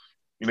because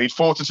you need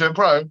 4 to turn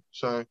pro.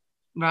 So.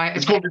 Right.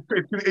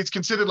 It's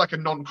considered like a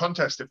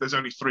non-contest if there's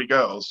only 3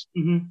 girls.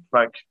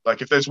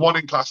 Like if there's one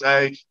in class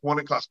A, one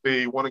in class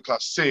B, one in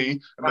class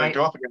C, and they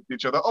go up against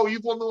each other. Oh,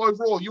 you've won the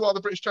overall. You are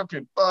the British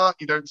champion, but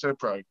you don't turn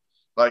pro.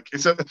 Like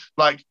it's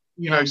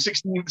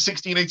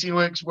 16, 18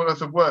 weeks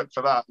worth of work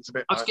for that. It's a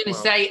bit. I was going to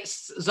say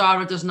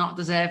Zara does not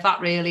deserve that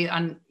really,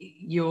 and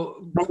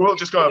we'll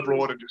just go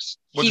abroad and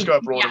go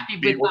abroad. Happy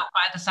with that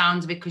by the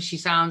sounds of it because she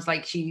sounds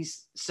like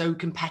she's so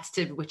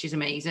competitive, which is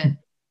amazing.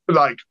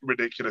 Like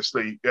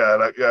ridiculously,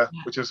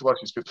 which is why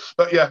she's good.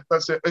 But yeah,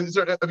 that's it.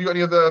 Have you got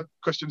any other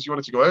questions you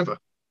wanted to go over?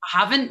 I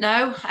haven't,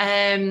 no.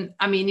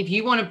 I mean, if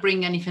you want to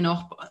bring anything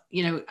up,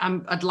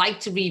 I'd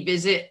like to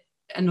revisit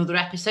another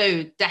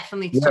episode,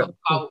 definitely to talk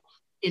about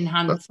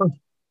enhanced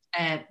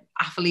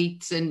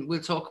athletes, and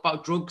we'll talk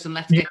about drugs and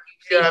let's get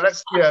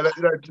that's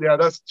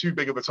too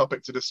big of a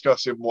topic to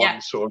discuss in one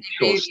sort of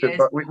short stint,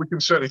 but we can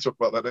certainly talk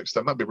about that next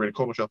time. That'd be really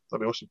cool, Michelle.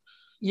 That'd be awesome.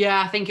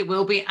 Yeah, I think it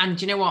will be. And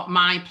do you know what?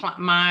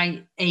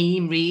 My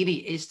aim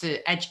really is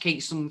to educate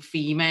some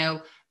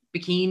female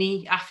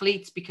bikini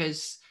athletes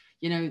because,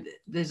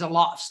 there's a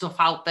lot of stuff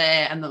out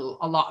there and a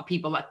lot of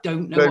people that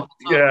don't know what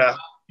to talk about.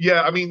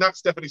 Yeah, I mean,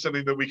 that's definitely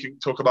something that we can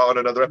talk about on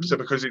another episode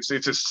because it's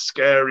a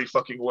scary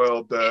fucking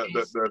world,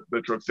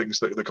 the drug things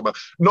that come out.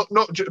 Not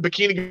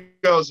bikini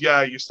girls,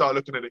 you start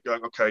looking at it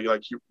going, okay,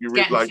 like you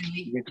really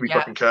you need to be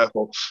fucking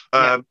careful.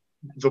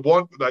 The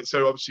one, like,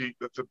 so obviously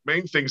the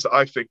main things that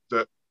I think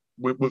that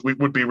we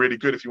would be really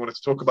good if you wanted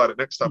to talk about it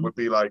next time would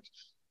be like,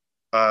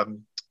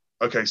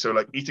 okay, so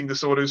like eating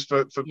disorders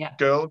for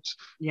girls,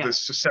 the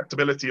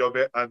susceptibility of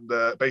it, and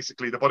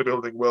basically the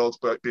bodybuilding world,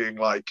 but being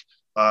like,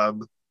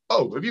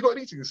 oh, have you got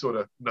an eating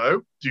disorder?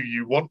 No. Do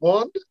you want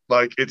one?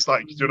 Like, it's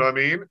like, do you know what I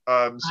mean?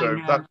 So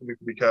that's something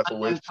to be careful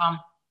with.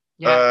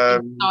 Yeah,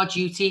 it's our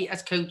duty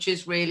as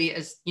coaches, really,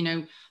 as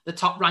the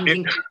top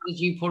ranking coaches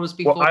you put us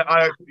before. Well,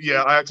 I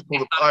had to pull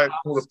the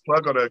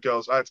plug on her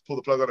girls. I had to pull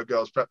the plug on her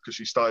girls prep because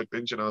she started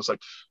binging. I was like,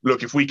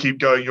 look, if we keep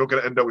going, you're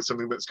going to end up with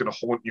something that's going to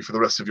haunt you for the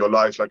rest of your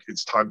life. Like,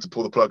 it's time to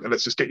pull the plug and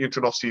let's just get you into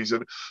an off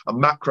season, a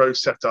macro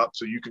set up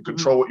so you can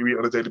control what you eat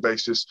on a daily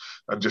basis,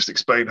 and just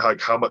explain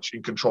how much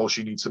in control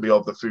she needs to be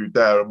of the food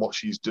there and what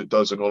she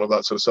does and all of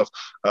that sort of stuff,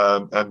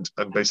 and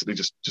basically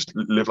just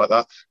live like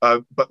that.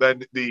 But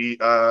then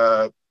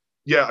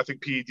I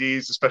think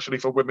PEDs, especially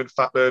for women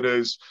fat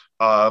burners,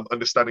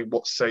 understanding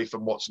what's safe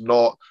and what's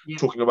not,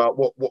 talking about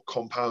what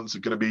compounds are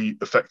going to be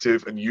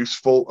effective and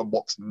useful and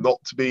what's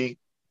not to be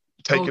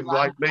taken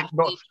lightly,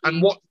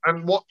 and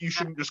what you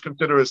shouldn't just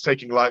consider as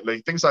taking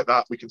lightly. Things like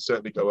that we can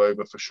certainly go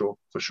over for sure.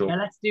 Yeah,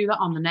 let's do that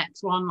on the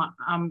next one.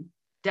 I'm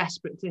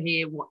desperate to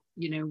hear what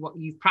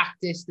you've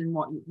practiced and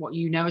what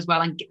you know as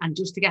well, and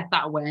just to get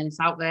that awareness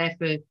out there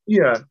for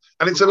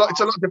and it's a lot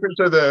different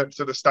to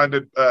the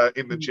standard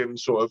in the gym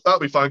sort of.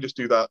 That'll be fine, just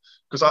do that,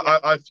 because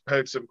I've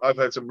heard some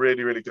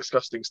really really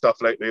disgusting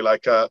stuff lately,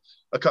 like a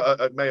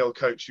male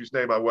coach whose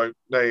name I won't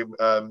name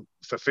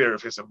for fear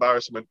of his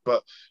embarrassment,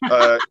 but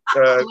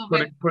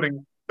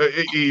putting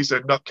he's a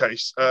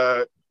nutcase.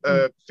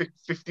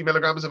 50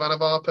 milligrams of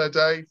Anavar per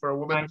day for a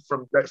woman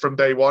from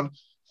day one.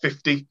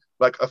 50,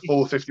 like a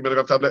full 50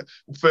 milligram tablet.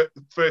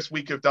 First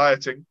week of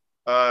dieting,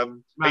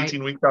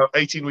 18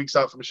 weeks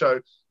out from the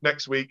show.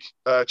 Next week,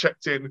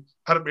 checked in,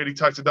 hadn't really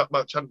tightened up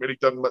much, hadn't really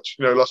done much,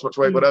 lost much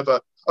weight, whatever.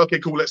 Okay,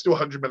 cool, let's do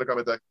 100 milligram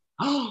a day.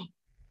 Oh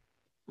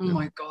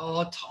my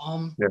God,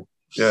 Tom. Yeah.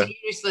 Yeah.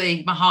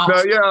 Seriously, my heart.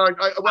 No, yeah.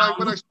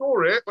 When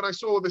I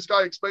saw this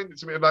guy explain it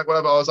to me and like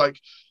whatever, I was like,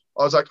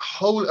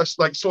 holy,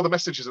 like saw the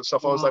messages and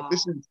stuff. I was like,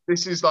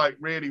 this is like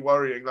really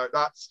worrying. Like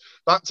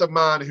that's a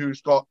man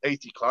who's got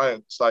 80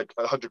 clients, like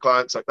 100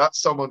 clients. Like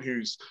that's someone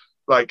who's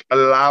like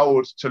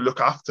allowed to look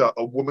after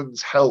a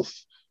woman's health,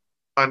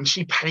 and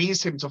she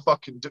pays him to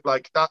fucking do,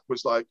 like that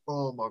was like,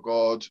 oh my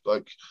God,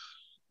 like.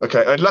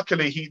 Okay, and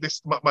luckily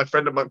my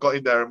friend of mine got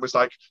in there and was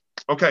like,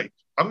 okay,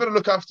 I'm going to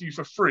look after you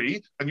for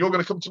free, and you're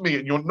going to come to me,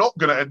 and you're not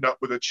going to end up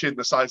with a chin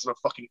the size of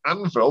a fucking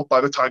anvil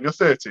by the time you're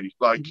 30.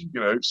 Like,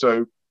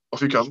 so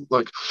off you come.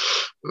 Like,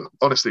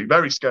 honestly,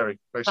 very scary.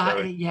 Very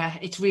scary. Yeah,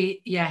 it's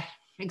really, yeah,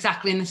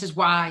 exactly. And this is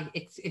why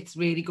it's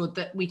really good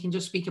that we can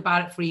just speak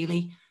about it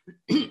freely.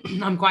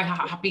 I'm quite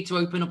happy to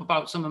open up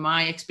about some of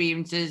my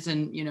experiences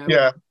and,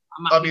 Yeah.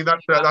 I mean,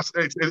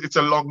 it's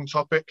a long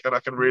topic, and I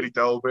can really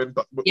delve in,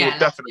 but we'll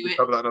definitely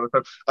cover that another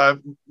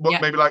time.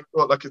 Maybe like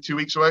 2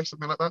 weeks away,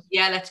 something like that.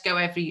 Yeah, let's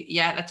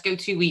go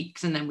 2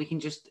 weeks, and then we can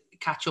just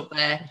catch up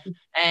there.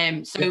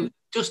 So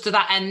just to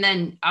that end,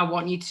 then I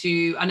want you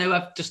to. I know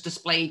I've just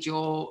displayed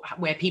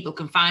where people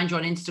can find you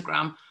on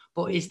Instagram.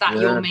 But is that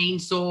your main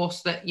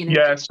source that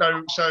Yeah.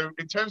 So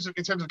in terms of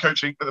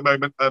coaching at the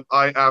moment,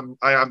 I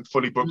am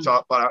fully booked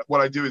up. But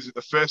what I do is at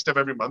the first of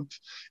every month,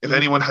 if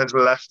anyone has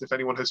left, if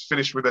anyone has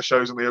finished with their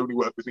shows and they only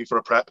work with me for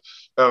a prep,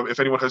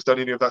 if anyone has done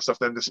any of that stuff,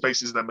 then the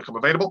spaces then become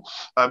available.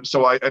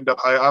 So I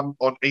am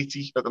on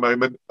 80 at the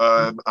moment.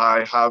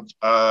 I have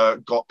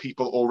got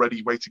people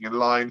already waiting in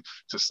line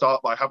to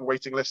start. I have a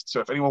waiting list. So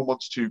if anyone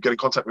wants to get in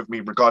contact with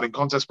me regarding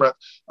contest prep,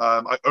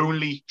 I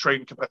only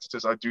train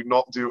competitors. I do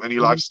not do any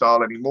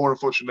lifestyle anymore.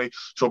 Unfortunately,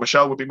 sure,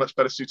 Michelle would be much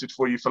better suited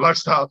for you for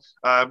lifestyle,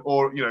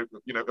 or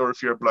or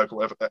if you're a bloke or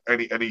whatever.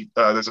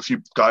 There's a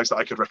few guys that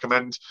I could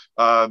recommend.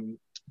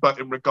 But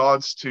in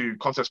regards to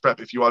contest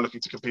prep, if you are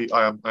looking to compete,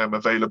 I am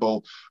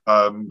available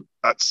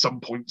at some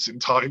points in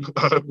time.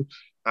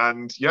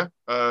 And you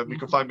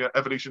can find me at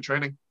Evolution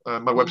Training.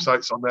 My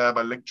website's on there,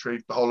 my link tree,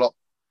 the whole lot.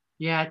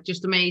 Yeah,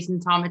 just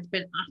amazing, Tom. It's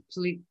been an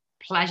absolute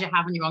pleasure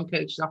having you on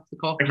Coaches Off the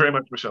Cuff. Thank you very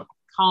much, Michelle.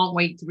 Can't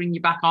wait to bring you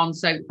back on.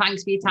 So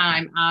thanks for your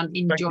time and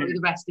enjoy the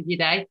rest of your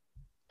day.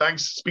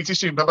 Thanks. Speak to you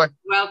soon. Bye-bye.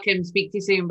 Welcome. Speak to you soon.